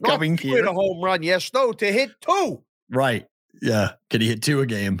coming here. Hit a home run. Yes, no, to hit 2. Right. Yeah. Could he hit 2 a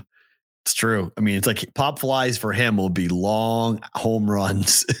game? It's true. I mean, it's like pop flies for him will be long home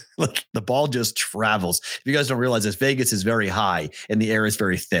runs. Like the ball just travels. If you guys don't realize this, Vegas is very high and the air is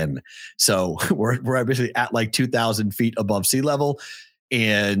very thin. So we're basically at like 2,000 feet above sea level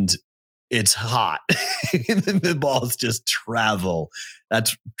and it's hot. And then the balls just travel.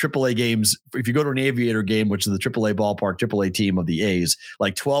 That's AAA games. If you go to an Aviator game, which is the AAA ballpark, AAA team of the A's,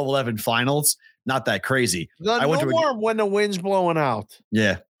 like 12-11 finals, not that crazy. I went to warm when the wind's blowing out.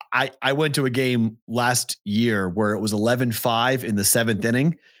 Yeah. I went to a game last year where it was 11-5 in the 7th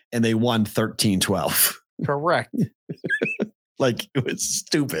inning and they won 13-12. Correct. Like it was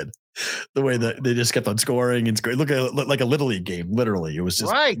stupid the way that they just kept on scoring and scoring. Look like a Little League game. Literally. It was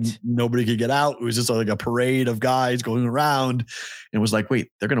just nobody could get out. It was just like a parade of guys going around and it was like,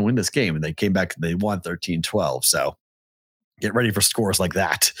 wait, they're going to win this game. And they came back, they won 13-12. So get ready for scores like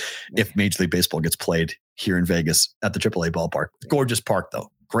that. If Major League Baseball gets played here in Vegas at the AAA ballpark, gorgeous park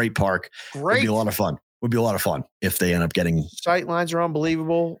though. Great park. Great. Would be a lot of fun. Would be a lot of fun if they end up getting. Sight lines are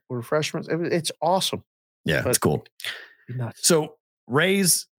unbelievable. Refreshments. It's awesome. Yeah, it's cool. So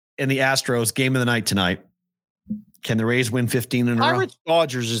Rays and the Astros game of the night tonight. Can the Rays win 15 in a row? Pirates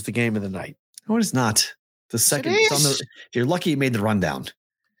Dodgers is the game of the night. No, it's not. The second. You're lucky you made the rundown.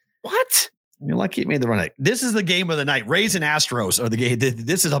 What? You're lucky it made the rundown. This is the game of the night. Rays and Astros are the game.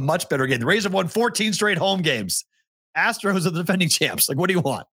 This is a much better game. The Rays have won 14 straight home games. Astros are the defending champs. Like, what do you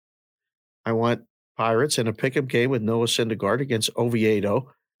want? I want Pirates in a pick'em game with Noah Syndergaard against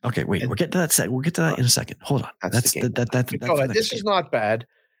Oviedo. Okay, wait. We'll get to that. We'll get to that in a second. Hold on. That's this is not bad.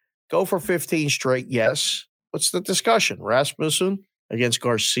 Go for 15 straight. Yes. What's the discussion? Rasmussen against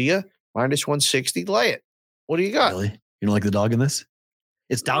Garcia minus 160. Lay it. What do you got? Really? You don't like the dog in this?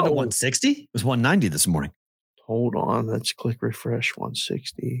 It's down to 160. It was 190 this morning. Hold on. Let's click refresh.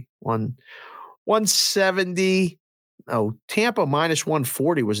 160. 170. Oh, Tampa minus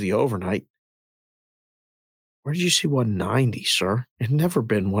 140 was the overnight. Where did you see 190, sir? It's never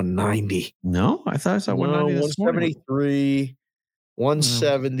been 190. No, I thought I saw 190. 173,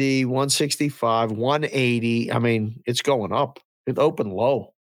 170, 165, 180. I mean, it's going up. It opened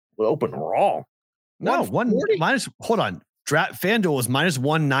low. It opened wrong. No, hold on. FanDuel is minus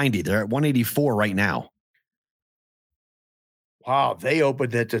 190. They're at 184 right now. Wow, they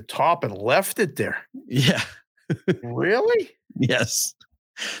opened at the top and left it there. Yeah. Really? Yes.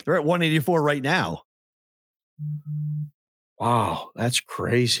 They're at 184 right now. Wow, that's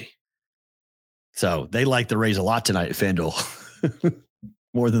crazy. So they like the Rays a lot tonight at FanDuel.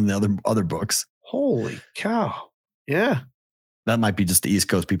 More than the other books. Holy cow. Yeah. That might be just the East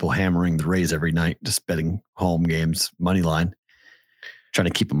Coast people hammering the Rays every night, just betting home games, money line, trying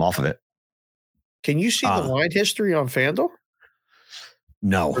to keep them off of it. Can you see the line history on FanDuel?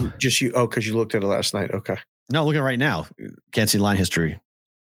 No. Or just you? Oh, because you looked at it last night. Okay. No, look at it right now. Can't see line history.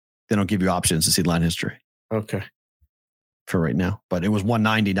 They don't give you options to see line history. Okay. For right now. But it was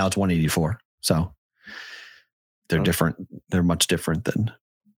 190. Now it's 184. So they're different. They're much different than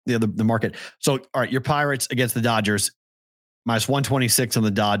the market. So, all right, your Pirates against the Dodgers. Minus 126 on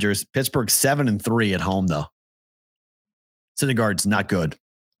the Dodgers. Pittsburgh 7-3 at home, though. Syndergaard's not good.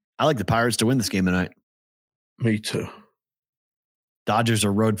 I like the Pirates to win this game tonight. Me too. Dodgers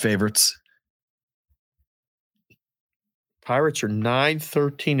are road favorites. Pirates are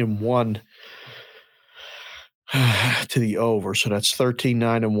 9-13-1 to the over. So that's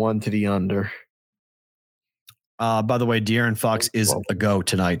 13-9-1 to the under. By the way, De'Aaron Fox is a go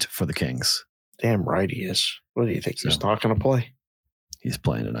tonight for the Kings. Damn right he is. What do you think? He's not going to play? He's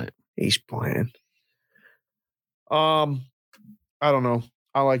playing tonight. He's playing. I don't know.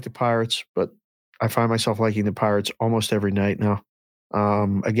 I like the Pirates, but I find myself liking the Pirates almost every night now.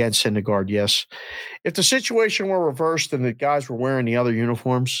 Against Syndergaard, yes. If the situation were reversed and the guys were wearing the other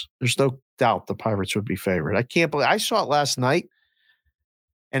uniforms, there's no doubt the Pirates would be favored. I can't believe I saw it last night.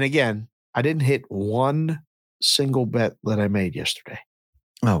 And again, I didn't hit one single bet that I made yesterday.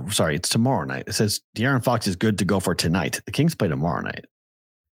 Oh, sorry. It's tomorrow night. It says De'Aaron Fox is good to go for tonight. The Kings play tomorrow night.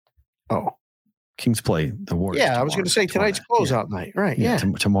 Oh. Kings play the Warriors. Yeah, I was going to say tonight's closeout night. Right. Yeah.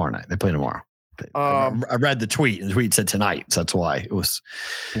 Tomorrow night. They play tomorrow. I read the tweet, and the tweet said tonight. So that's why it was.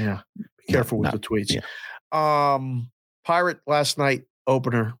 Yeah. Be careful with the tweets. Yeah. Pirate last night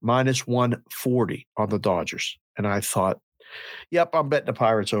opener, minus 140 on the Dodgers. And I thought, yep, I'm betting the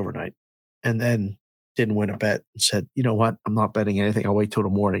Pirates overnight. And then didn't win a bet and said, you know what? I'm not betting anything. I'll wait till the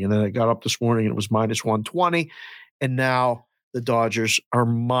morning. And then I got up this morning and it was minus 120. And now the Dodgers are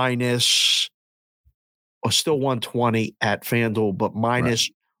still 120 at FanDuel, but minus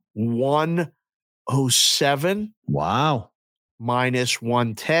 107. Wow. Minus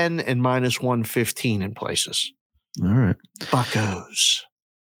 110 and minus 115 in places. All right. Buccos.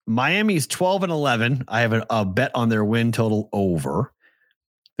 Miami's 12-11. I have a bet on their win total over.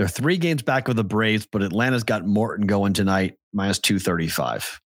 They're 3 games back of the Braves, but Atlanta's got Morton going tonight, minus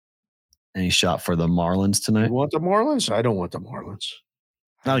 235. Any shot for the Marlins tonight? You want the Marlins? I don't want the Marlins.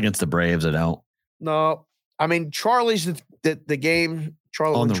 Not against the Braves, I don't. No. I mean, Charlie's the game.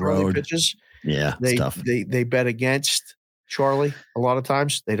 Charlie on the Charlie road. pitches. Yeah, They tough. they bet against Charlie a lot of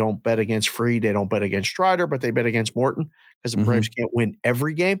times. They don't bet against Fried. They don't bet against Strider, but they bet against Morton because the Braves can't win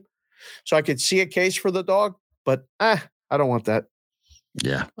every game. So I could see a case for the dog, but I don't want that.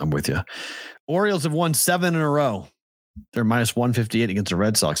 Yeah, I'm with you. Orioles have won 7 in a row. They're minus 158 against the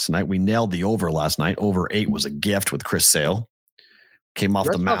Red Sox tonight. We nailed the over last night. Over 8 was a gift with Chris Sale. Came off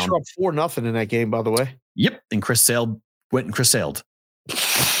Red the Sox mound. were up 4-0 in that game, by the way. Yep. And Chris Sale went and Chris sailed.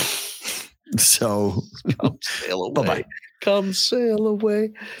 So Come sail away. bye-bye. Come sail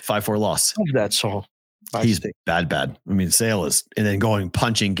away. 5-4 loss. Love that song. He's bad. I mean, Sale is, and then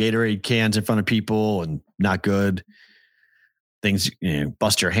punching Gatorade cans in front of people and not good. Things,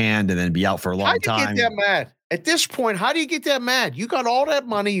 bust your hand and then be out for a long time. How do you get that mad? At this point, how do you get that mad? You got all that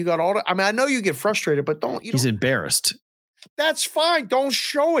money. You got all that. I mean, I know you get frustrated, but He's embarrassed. That's fine. Don't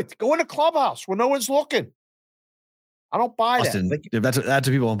show it. Go in a clubhouse where no one's looking. I don't buy Boston, that. that's what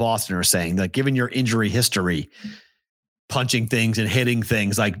people in Boston are saying. Like, given your injury history, punching things and hitting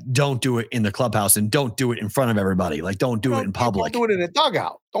things, like, don't do it in the clubhouse and don't do it in front of everybody. Like, don't do it in public. Don't do it in a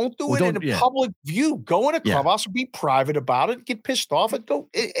dugout. Don't do it in a public view. Go in a clubhouse and be private about it. Get pissed off and go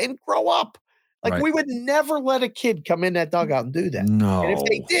and grow up. Like, we would never let a kid come in that dugout and do that. No. And if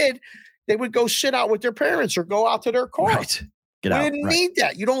they did, they would go sit out with their parents or go out to their car. Right. Get out. We didn't need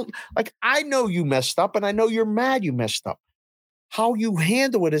that. You don't, like, I know you messed up and I know you're mad you messed up. How you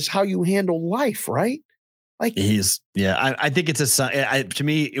handle it is how you handle life, right? Like, I think it's to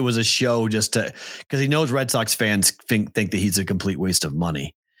me, it was a show just because he knows Red Sox fans think that he's a complete waste of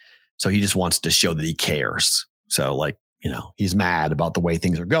money. So he just wants to show that he cares. So, like, he's mad about the way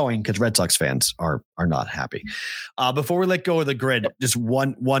things are going because Red Sox fans are not happy. Before we let go of the grid, just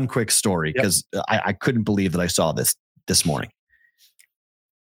one quick story, because I couldn't believe that I saw this morning.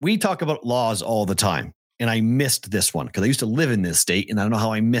 We talk about laws all the time, and I missed this one because I used to live in this state, and I don't know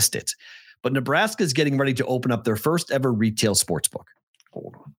how I missed it. But Nebraska is getting ready to open up their first ever retail sports book.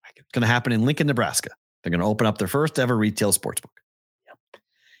 Hold on. It's going to happen in Lincoln, Nebraska. They're going to open up their first ever retail sports book. Yep.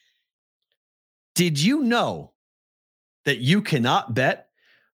 Did you know that you cannot bet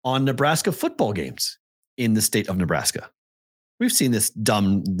on Nebraska football games in the state of Nebraska? We've seen this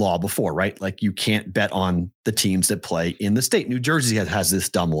dumb law before, right? Like, you can't bet on the teams that play in the state. New Jersey has this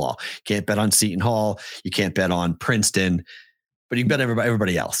dumb law. You can't bet on Seton Hall. You can't bet on Princeton, but you can bet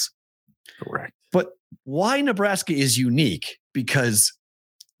everybody else. Correct. But why Nebraska is unique, because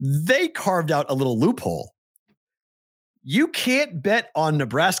they carved out a little loophole. You can't bet on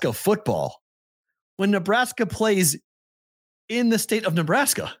Nebraska football when Nebraska plays in the state of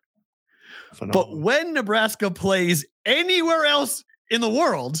Nebraska. Phenomenal. But when Nebraska plays anywhere else in the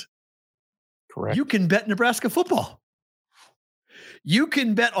world, correct, you can bet Nebraska football. You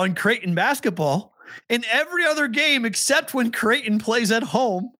can bet on Creighton basketball in every other game except when Creighton plays at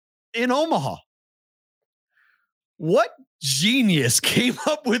home in Omaha. What genius came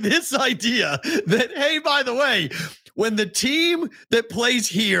up with this idea that, hey, by the way, when the team that plays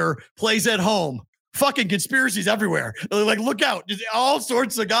here plays at home, fucking conspiracies everywhere. Like, look out. There's all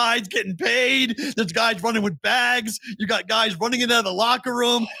sorts of guys getting paid. There's guys running with bags. You got guys running into the locker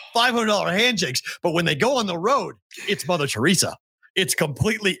room, $500 handshakes. But when they go on the road, it's Mother Teresa. It's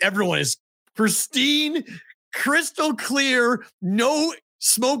completely, everyone is pristine, crystal clear, no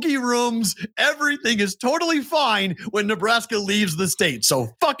smoky rooms. Everything is totally fine when Nebraska leaves the state. So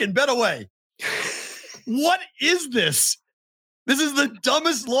fucking bet away. What is this? This is the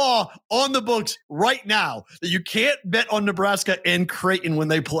dumbest law on the books right now, that you can't bet on Nebraska and Creighton when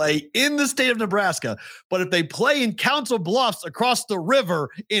they play in the state of Nebraska. But if they play in Council Bluffs across the river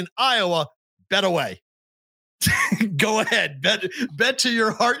in Iowa, bet away. Go ahead. Bet to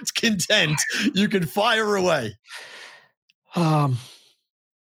your heart's content. You can fire away.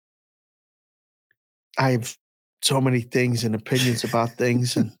 I've so many things and opinions about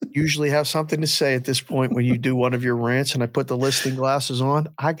things, and usually have something to say at this point when you do one of your rants and I put the listening glasses on.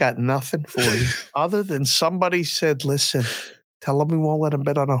 I got nothing for you other than somebody said, listen, tell them we won't let them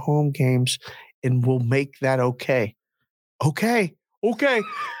bet on the home games and we'll make that okay. Okay.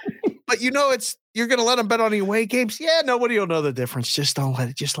 But you're going to let them bet on the away games? Yeah, nobody will know the difference. Just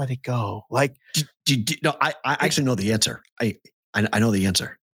let it go. Like, no, I actually know the answer. I know the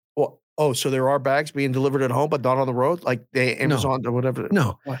answer. Well, so there are bags being delivered at home, but not on the road, like Amazon or whatever.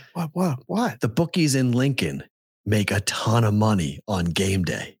 No. What? The bookies in Lincoln make a ton of money on game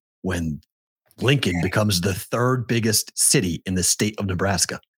day when Lincoln becomes the third biggest city in the state of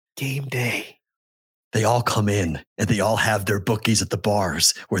Nebraska. Game day. They all come in and they all have their bookies at the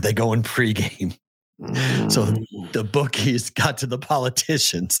bars where they go in pregame. So the bookies got to the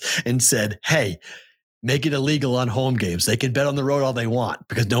politicians and said, hey, make it illegal on home games. They can bet on the road all they want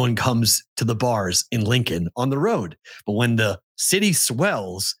because no one comes to the bars in Lincoln on the road. But when the city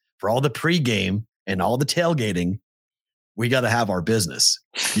swells for all the pregame and all the tailgating, we got to have our business.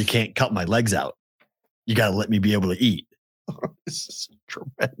 You can't cut my legs out. You got to let me be able to eat. This is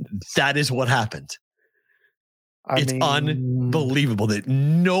tremendous. That is what happened. It's unbelievable that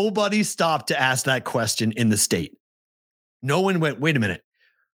nobody stopped to ask that question in the state. No one went, wait a minute.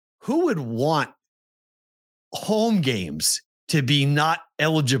 Who would want home games to be not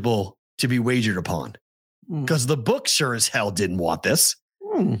eligible to be wagered upon? Because the books sure as hell didn't want this.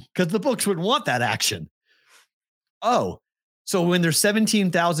 Because the books would want that action. Oh, so when there's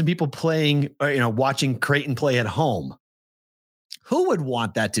 17,000 people playing, watching Creighton play at home, who would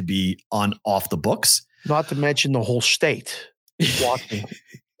want that to be on off the books? Not to mention the whole state watching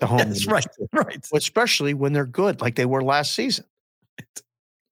the home. That's right. Especially when they're good, like they were last season.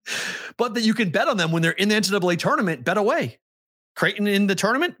 But that you can bet on them when they're in the NCAA tournament, bet away. Creighton in the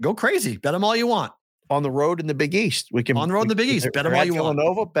tournament, go crazy. Bet them all you want. On the road in the Big East. We can. On the road in the Big East, bet them all you want.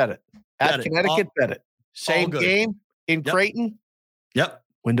 Villanova, bet it. At Connecticut, bet it. Same game in Creighton. Yep.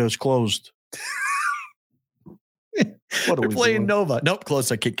 Windows closed. We're playing Nova. Nope,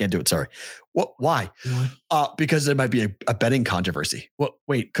 close. I can't do it. Sorry. What? Why? Because there might be a betting controversy. Well,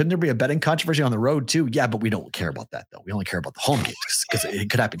 wait, couldn't there be a betting controversy on the road too? Yeah, but we don't care about that though. We only care about the home games because it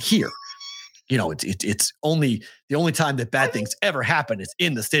could happen here. It's only the only time that bad things ever happen is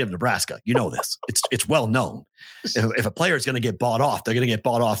in the state of Nebraska. You know this. It's well known. If a player is going to get bought off, they're going to get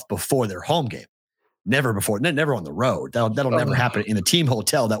bought off before their home game. Never before. Never on the road. That'll never happen in a team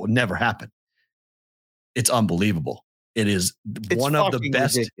hotel. That would never happen. It's unbelievable. It's one of the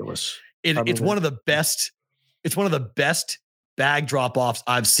best. Ridiculous. It's one of the best. It's one of the best bag drop-offs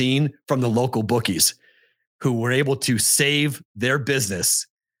I've seen from the local bookies who were able to save their business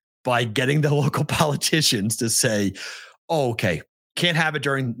by getting the local politicians to say, oh, okay, can't have it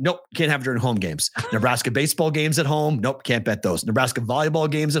during home games. Nebraska baseball games at home. Nope. Can't bet those. Nebraska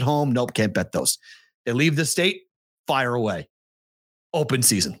volleyball games at home. Nope. Can't bet those. They leave the state, fire away. Open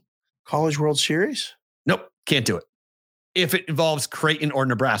season. College World Series? Nope. Can't do it. If it involves Creighton or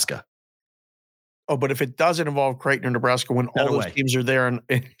Nebraska. Oh, but if it doesn't involve Creighton or Nebraska, when all those teams are there and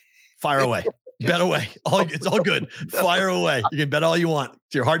fire away, bet away. It's all good. Fire away. You can bet all you want.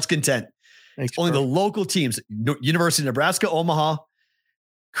 To your heart's content. Only the local teams, University of Nebraska, Omaha,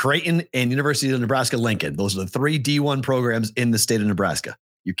 Creighton, and University of Nebraska, Lincoln. Those are the 3 D1 programs in the state of Nebraska.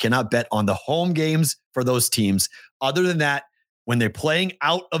 You cannot bet on the home games for those teams. Other than that, when they're playing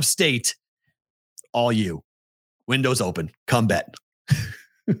out of state, all you. Windows open. Come bet.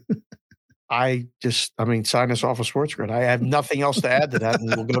 Sign us off of Sports Grid. I have nothing else to add to that,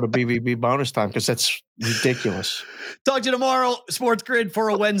 and we'll go to BVB bonus time because that's ridiculous. Talk to you tomorrow, Sports Grid, for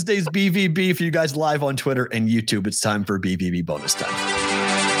a Wednesday's BVB. For you guys live on Twitter and YouTube, it's time for BVB bonus time.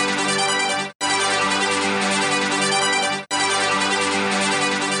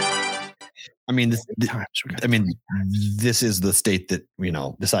 This is the state that,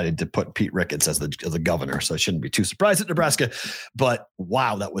 decided to put Pete Ricketts as the governor. So I shouldn't be too surprised at Nebraska, but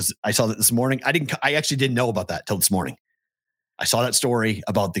wow, I saw that this morning. I actually didn't know about that till this morning. I saw that story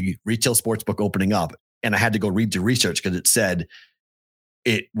about the retail sports book opening up and I had to go read the research because it said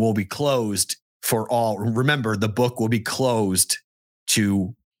it will be closed for all. Remember, the book will be closed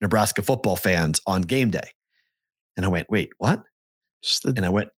to Nebraska football fans on game day. And I went, wait, what? And I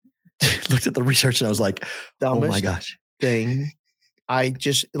went, looked at the research and I was like, oh my gosh. Thing. I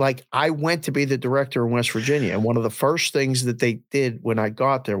went to be the director in West Virginia. And one of the first things that they did when I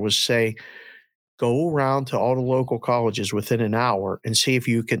got there was say, go around to all the local colleges within an hour and see if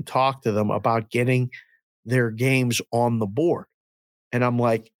you can talk to them about getting their games on the board. And I'm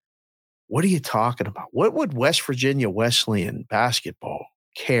like, what are you talking about? What would West Virginia Wesleyan basketball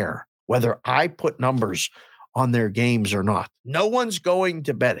care whether I put numbers on their games or not. No one's going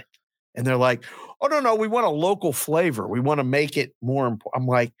to bet it. And they're like, oh, no, we want a local flavor. We want to make it more important. I'm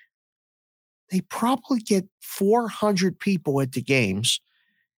like, they probably get 400 people at the games.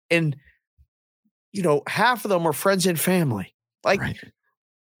 And, half of them are friends and family. Like, Right.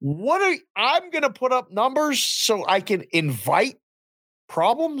 I'm going to put up numbers so I can invite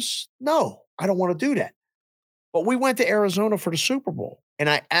problems? No, I don't want to do that. But we went to Arizona for the Super Bowl. And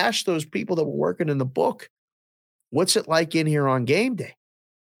I asked those people that were working in the book, what's it like in here on game day?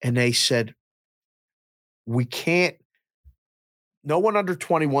 And they said, we can't, no one under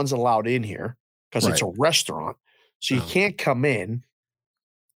 21's allowed in here because it's a restaurant. So you can't come in.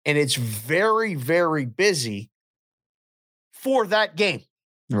 And it's very, very busy for that game.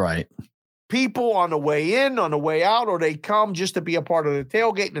 Right. People on the way in, on the way out, or they come just to be a part of the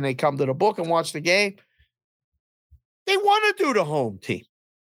tailgate and they come to the book and watch the game. They want to do the home team.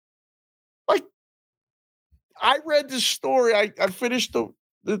 Like, I read the story. I finished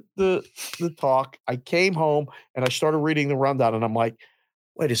the talk. I came home and I started reading the rundown and I'm like,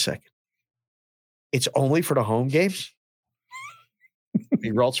 wait a second. It's only for the home games?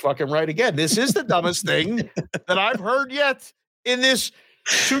 B-Roll's fucking right again. This is the dumbest thing that I've heard yet in this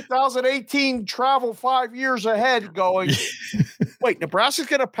 2018 travel 5 years ahead going, wait, Nebraska's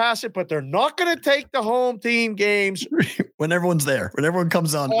going to pass it, but they're not going to take the home team games. When everyone's there, when everyone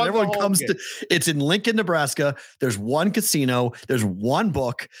comes on, when everyone comes to, it's in Lincoln, Nebraska. There's one casino, there's one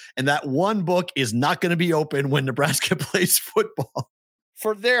book, and that one book is not going to be open when Nebraska plays football.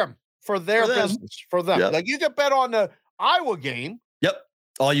 For their business, for them. Yep. Like you can bet on the Iowa game. Yep.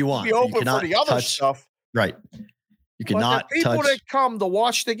 All you want. Be open for the other stuff. Right. You cannot but the people that come to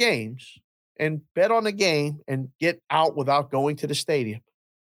watch the games and bet on the game and get out without going to the stadium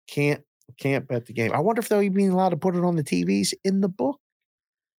can't bet the game. I wonder if they'll even be allowed to put it on the TVs in the book.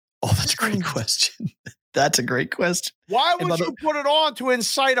 Oh, that's a great question. That's a great question. Why would you put it on to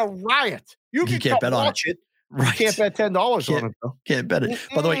incite a riot? You can't bet on it. Right. You can't bet $10 on it, though. Can't bet it.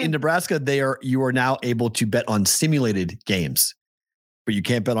 By the way, in Nebraska, you are now able to bet on simulated games, but you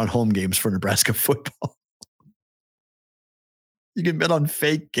can't bet on home games for Nebraska football. You can bet on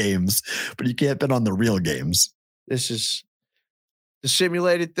fake games, but you can't bet on the real games. This is the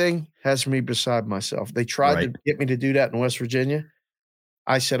simulated thing has me beside myself. They tried to get me to do that in West Virginia.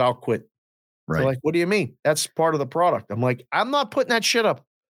 I said, I'll quit. Right. They're like, what do you mean? That's part of the product. I'm like, I'm not putting that shit up.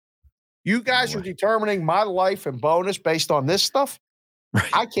 You guys are determining my life and bonus based on this stuff. Right.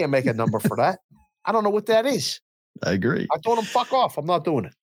 I can't make a number for that. I don't know what that is. I agree. I told them, fuck off. I'm not doing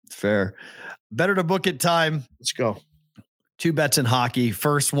it. Fair. Better to book it time. Let's go. 2 bets in hockey.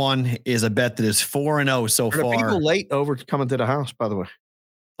 First one is a bet that is 4-0 so far. Are people late over coming to the house, by the way?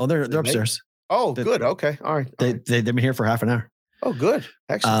 Oh, they're upstairs. Oh, good. Okay. All right. They've been here for half an hour. Oh, good.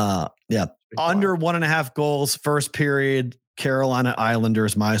 Excellent. Yeah. Under 1.5 goals, first period, Carolina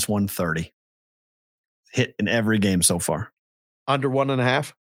Islanders -130. Hit in every game so far. Under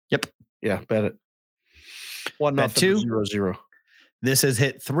 1.5? Yep. Yeah, bet it. 1-0, 0-0. This has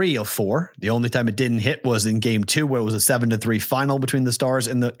hit 3 of 4. The only time it didn't hit was in game 2, where it was a 7-3 final between the Stars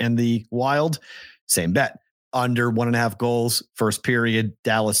and the Wild. Same bet. Under 1.5 goals, first period,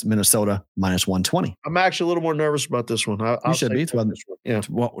 Dallas, Minnesota, -120. I'm actually a little more nervous about this one. You should be. It's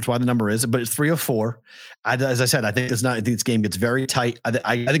why the number is, but it's 3 of 4. As I said, I think this game gets very tight.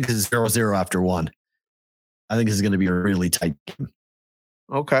 I think this is 0-0 after 1. I think this is going to be a really tight game.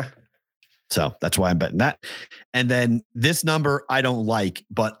 Okay. So that's why I'm betting that. And then this number I don't like,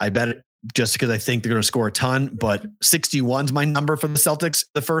 but I bet it just because I think they're going to score a ton. But 61 is my number for the Celtics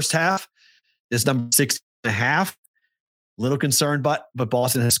the first half. This number 6.5. Little concerned, but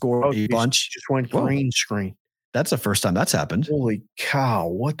Boston has scored a bunch. Just went green screen. That's the first time that's happened. Holy cow!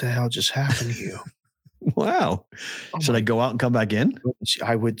 What the hell just happened to you? Wow. Should I go out and come back in?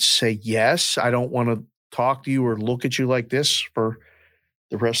 I would say yes. I don't want to talk to you or look at you like this for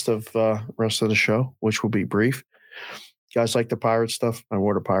the rest of the show, which will be brief. You guys like the pirate stuff? I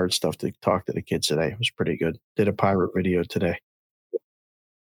wore the pirate stuff to talk to the kids today. It was pretty good. Did a pirate video today.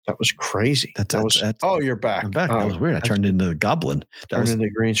 That was crazy. You're back. I'm back. That was weird. I turned into a goblin. Turned into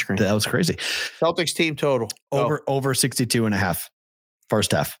green screen. That was crazy. Celtics team total. Over 62.5.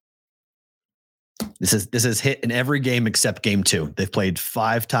 First half. This is hit in every game except game 2. They've played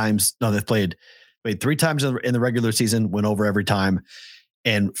 5 times. No, they've played 3 times in the regular season, went over every time.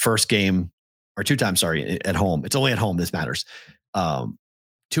 And first game, or 2 times, sorry, at home. It's only at home this matters.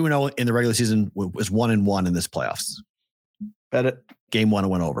 2-0 in the regular season was 1-1 in this playoffs. Bet it. Game 1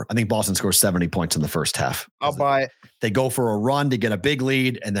 went over. I think Boston scores 70 points in the first half. I'll buy it. They go for a run to get a big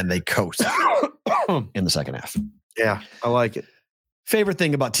lead, and then they coast in the second half. Yeah, I like it. Favorite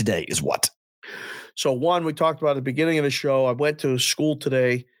thing about today is what? So one, we talked about at the beginning of the show. I went to school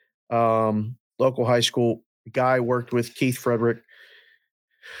today, local high school. The guy I worked with, Keith Frederick,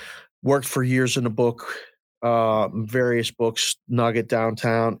 worked for years in the book, various books, Nugget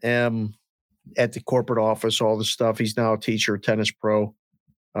Downtown, M at the corporate office, all this stuff. He's now a teacher, tennis pro.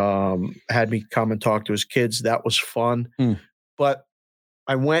 Had me come and talk to his kids. That was fun. But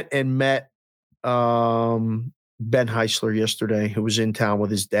I went and met Ben Heisler yesterday, who was in town with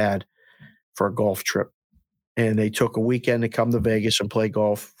his dad for a golf trip. And they took a weekend to come to Vegas and play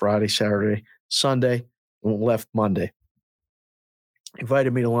golf Friday, Saturday, Sunday, and left Monday.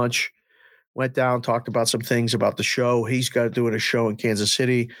 Invited me to lunch, went down, talked about some things about the show. He's got doing a show in Kansas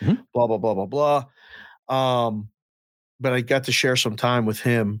City, blah, blah, blah, blah, blah. But I got to share some time with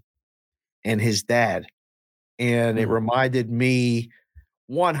him and his dad. And it reminded me,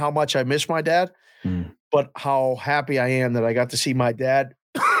 one, how much I miss my dad, but how happy I am that I got to see my dad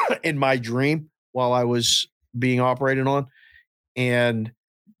in my dream while I was being operated on. And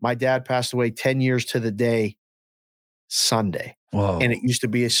my dad passed away 10 years to the day Sunday. Whoa. And it used to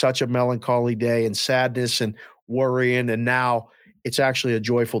be such a melancholy day and sadness and worrying. And now it's actually a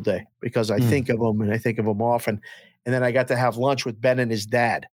joyful day because I think of him and I think of him often. And then I got to have lunch with Ben and his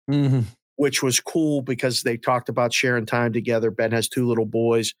dad, which was cool because they talked about sharing time together. Ben has 2 little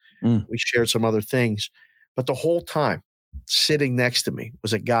boys. We shared some other things. But the whole time, sitting next to me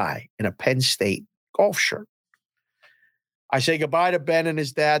was a guy in a Penn State golf shirt. I say goodbye to Ben and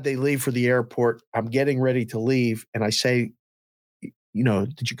his dad. They leave for the airport. I'm getting ready to leave. And I say,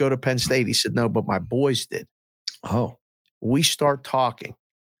 did you go to Penn State? He said, no, but my boys did. Oh. We start talking.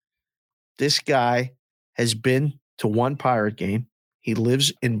 This guy has been to one Pirate game. He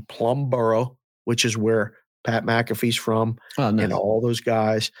lives in Plumboro, which is where Pat McAfee's from, and all those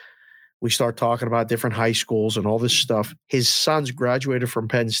guys. We start talking about different high schools and all this stuff. His sons graduated from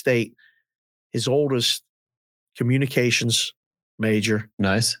Penn State. His oldest, communications major.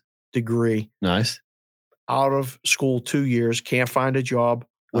 Nice. Degree. Nice. Out of school 2 years, can't find a job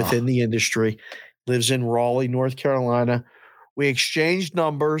within the industry. Lives in Raleigh, North Carolina. We exchanged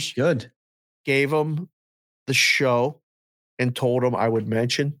numbers. Good. Gave him the show and told him I would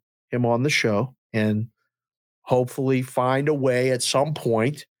mention him on the show and hopefully find a way at some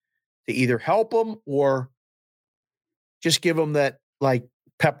point to either help him or just give him that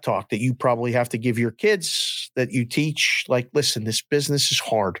pep talk that you probably have to give your kids that you teach. Like, listen, this business is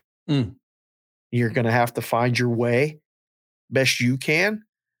hard. You're going to have to find your way best you can,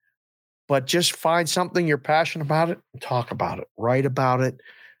 but just find something you're passionate about it and talk about it, write about it,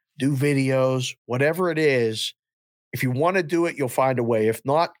 do videos, whatever it is. If you want to do it, you'll find a way. If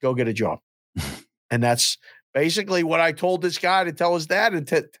not, go get a job. And that's basically what I told this guy to tell his dad and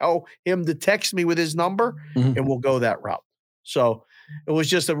to tell him to text me with his number and we'll go that route. So it was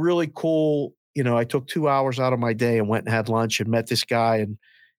just a really cool, I took 2 hours out of my day and went and had lunch and met this guy and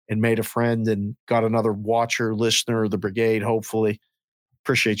made a friend and got another watcher, listener of the brigade, hopefully.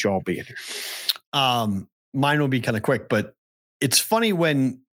 Appreciate you all being here. Mine will be kind of quick, but it's funny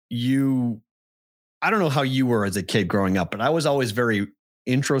when I don't know how you were as a kid growing up, but I was always very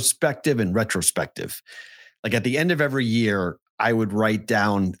introspective and retrospective. Like at the end of every year, I would write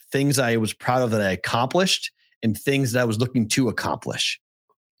down things I was proud of that I accomplished and things that I was looking to accomplish.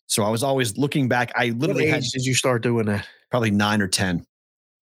 So I was always looking back. I literally What age did you start doing that? Probably 9 or 10.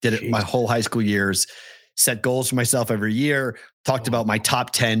 Did it my whole high school years, set goals for myself every year, talked about my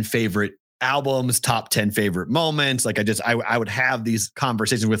top 10 favorite albums, top 10 favorite moments. Like I would have these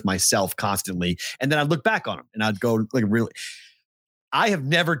conversations with myself constantly. And then I'd look back on them and I'd go really, I have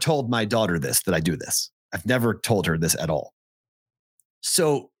never told my daughter that I do this. I've never told her this at all.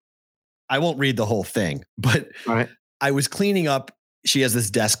 So I won't read the whole thing, but I was cleaning up. She has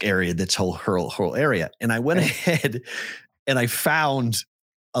this desk area, that's her whole area. And I went ahead and I found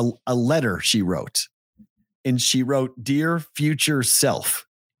a letter she wrote, and she wrote, "Dear future self."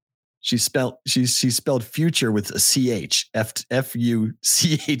 She spelled future with a CH,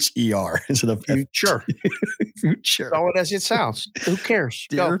 Fucher instead of future. Future. Oh, as it sounds. Who cares?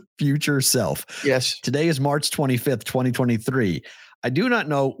 Dear future self. Yes. Today is March 25th, 2023. I do not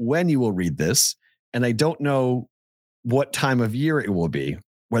know when you will read this, and I don't know what time of year it will be,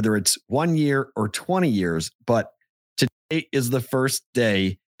 whether it's 1 year or 20 years, but today is the first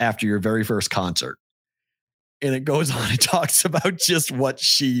day after your very first concert. And it goes on, it talks about just what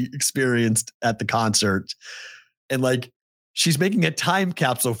she experienced at the concert. And she's making a time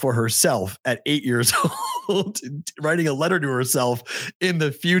capsule for herself at 8 years old, writing a letter to herself in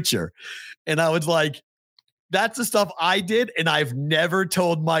the future. And I was like, that's the stuff I did. And I've never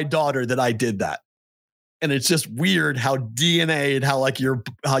told my daughter that I did that. And it's just weird how DNA and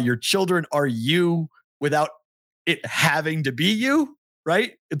how your children are you without it having to be you,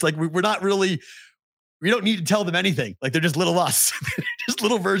 right? It's like we're not really, we don't need to tell them anything. Like they're just little us, just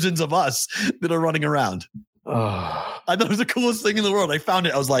little versions of us that are running around. I thought it was the coolest thing in the world. I found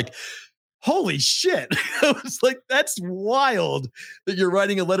it. I was like, holy shit. I was like, that's wild that you're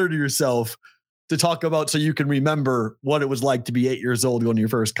writing a letter to yourself to talk about so you can remember what it was like to be 8 years old going to your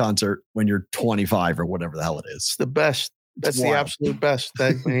first concert when you're 25 or whatever the hell it is. It's the best. That's wild. The absolute best.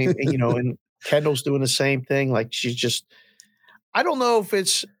 And Kendall's doing the same thing. Like she's just, I don't know if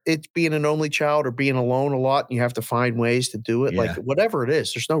it's being an only child or being alone a lot and you have to find ways to do it. Yeah. Like whatever it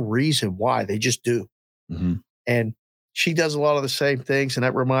is, there's no reason why, they just do. Mm-hmm. And she does a lot of the same things. And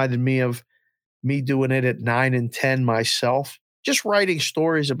that reminded me of me doing it at 9 and 10 myself, just writing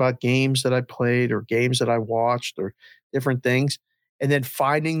stories about games that I played or games that I watched or different things. And then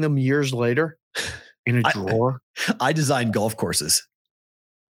finding them years later in a drawer. I designed golf courses.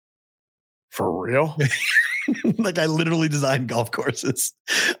 For real? Like I literally designed golf courses.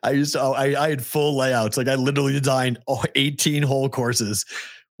 I had full layouts. Like I literally designed 18 hole courses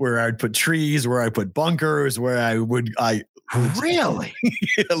where I'd put trees, where I put bunkers, where I really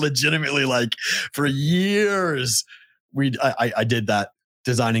legitimately, like for years, I did that,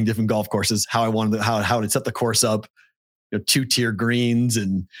 designing different golf courses, how I wanted how to set the course up, 2-tier greens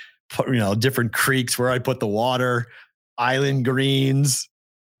and different creeks where I put the water, island greens.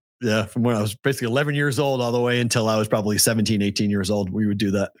 Yeah, from when I was basically 11 years old all the way until I was probably 17, 18 years old, we would do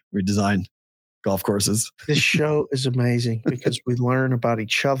that. We'd design golf courses. This show is amazing because we learn about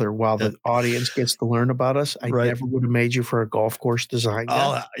each other while the audience gets to learn about us. I never would have made you for a golf course design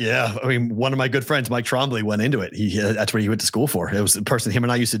guy. Oh, yeah. I mean, one of my good friends, Mike Trombley, went into it. That's what he went to school for. It was the person, him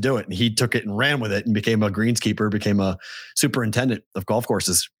and I used to do it. And he took it and ran with it and became a greenskeeper, became a superintendent of golf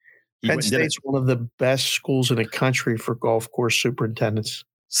courses. Penn State's one of the best schools in the country for golf course superintendents.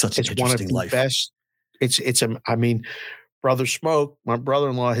 Such an interesting life. Best. I mean, Brother Smoke, my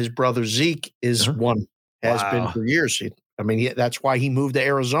brother-in-law, his brother Zeke is one, has been for years. That's why he moved to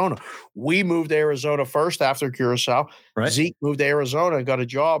Arizona. We moved to Arizona first after Curacao. Right. Zeke moved to Arizona and got a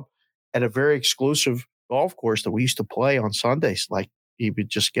job at a very exclusive golf course that we used to play on Sundays. Like he would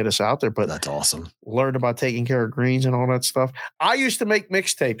just get us out there. But that's awesome. Learn about taking care of greens and all that stuff. I used to make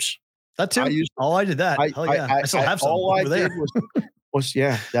mixtapes. That too. I did that. I still have some over there.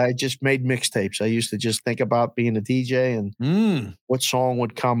 I just made mixtapes. I used to just think about being a DJ and what song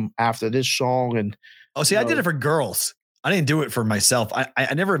would come after this song. And I did it for girls. I didn't do it for myself.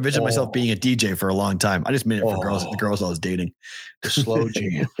 I never envisioned myself being a DJ for a long time. I just made it for girls. The girls I was dating. The slow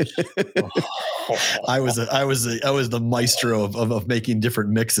jam. I was the maestro of making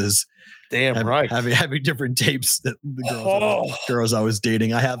different mixes. Damn right. Having different tapes that the girls I was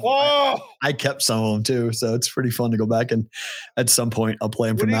dating. I kept some of them too. So it's pretty fun to go back and at some point I'll play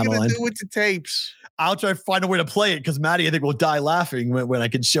them for Madeline. What are you going to do with the tapes? I'll try to find a way to play it because Maddie, I think, will die laughing when I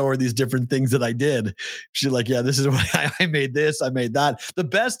can show her these different things that I did. She's like, yeah, this is what I made this. I made that. The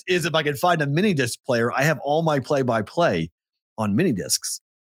best is if I can find a mini disc player. I have all my play-by-play on mini discs.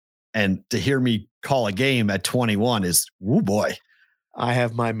 And to hear me call a game at 21 is, woo boy. I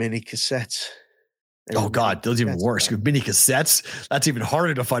have my mini cassettes. Oh God, those even worse. Mini cassettes. That's even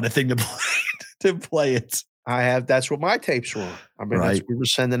harder to find a thing to play it. That's what my tapes were. I mean, we were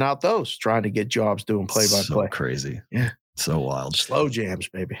sending out those, trying to get jobs doing play-by-play. So crazy. Yeah. So wild. Slow jams,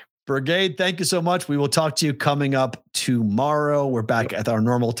 baby. Brigade, thank you so much. We will talk to you coming up tomorrow. We're back at our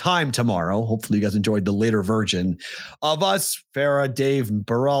normal time tomorrow. Hopefully you guys enjoyed the later version of us. Farah, Dave, and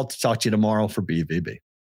Burrell. Talk to you tomorrow for BVB.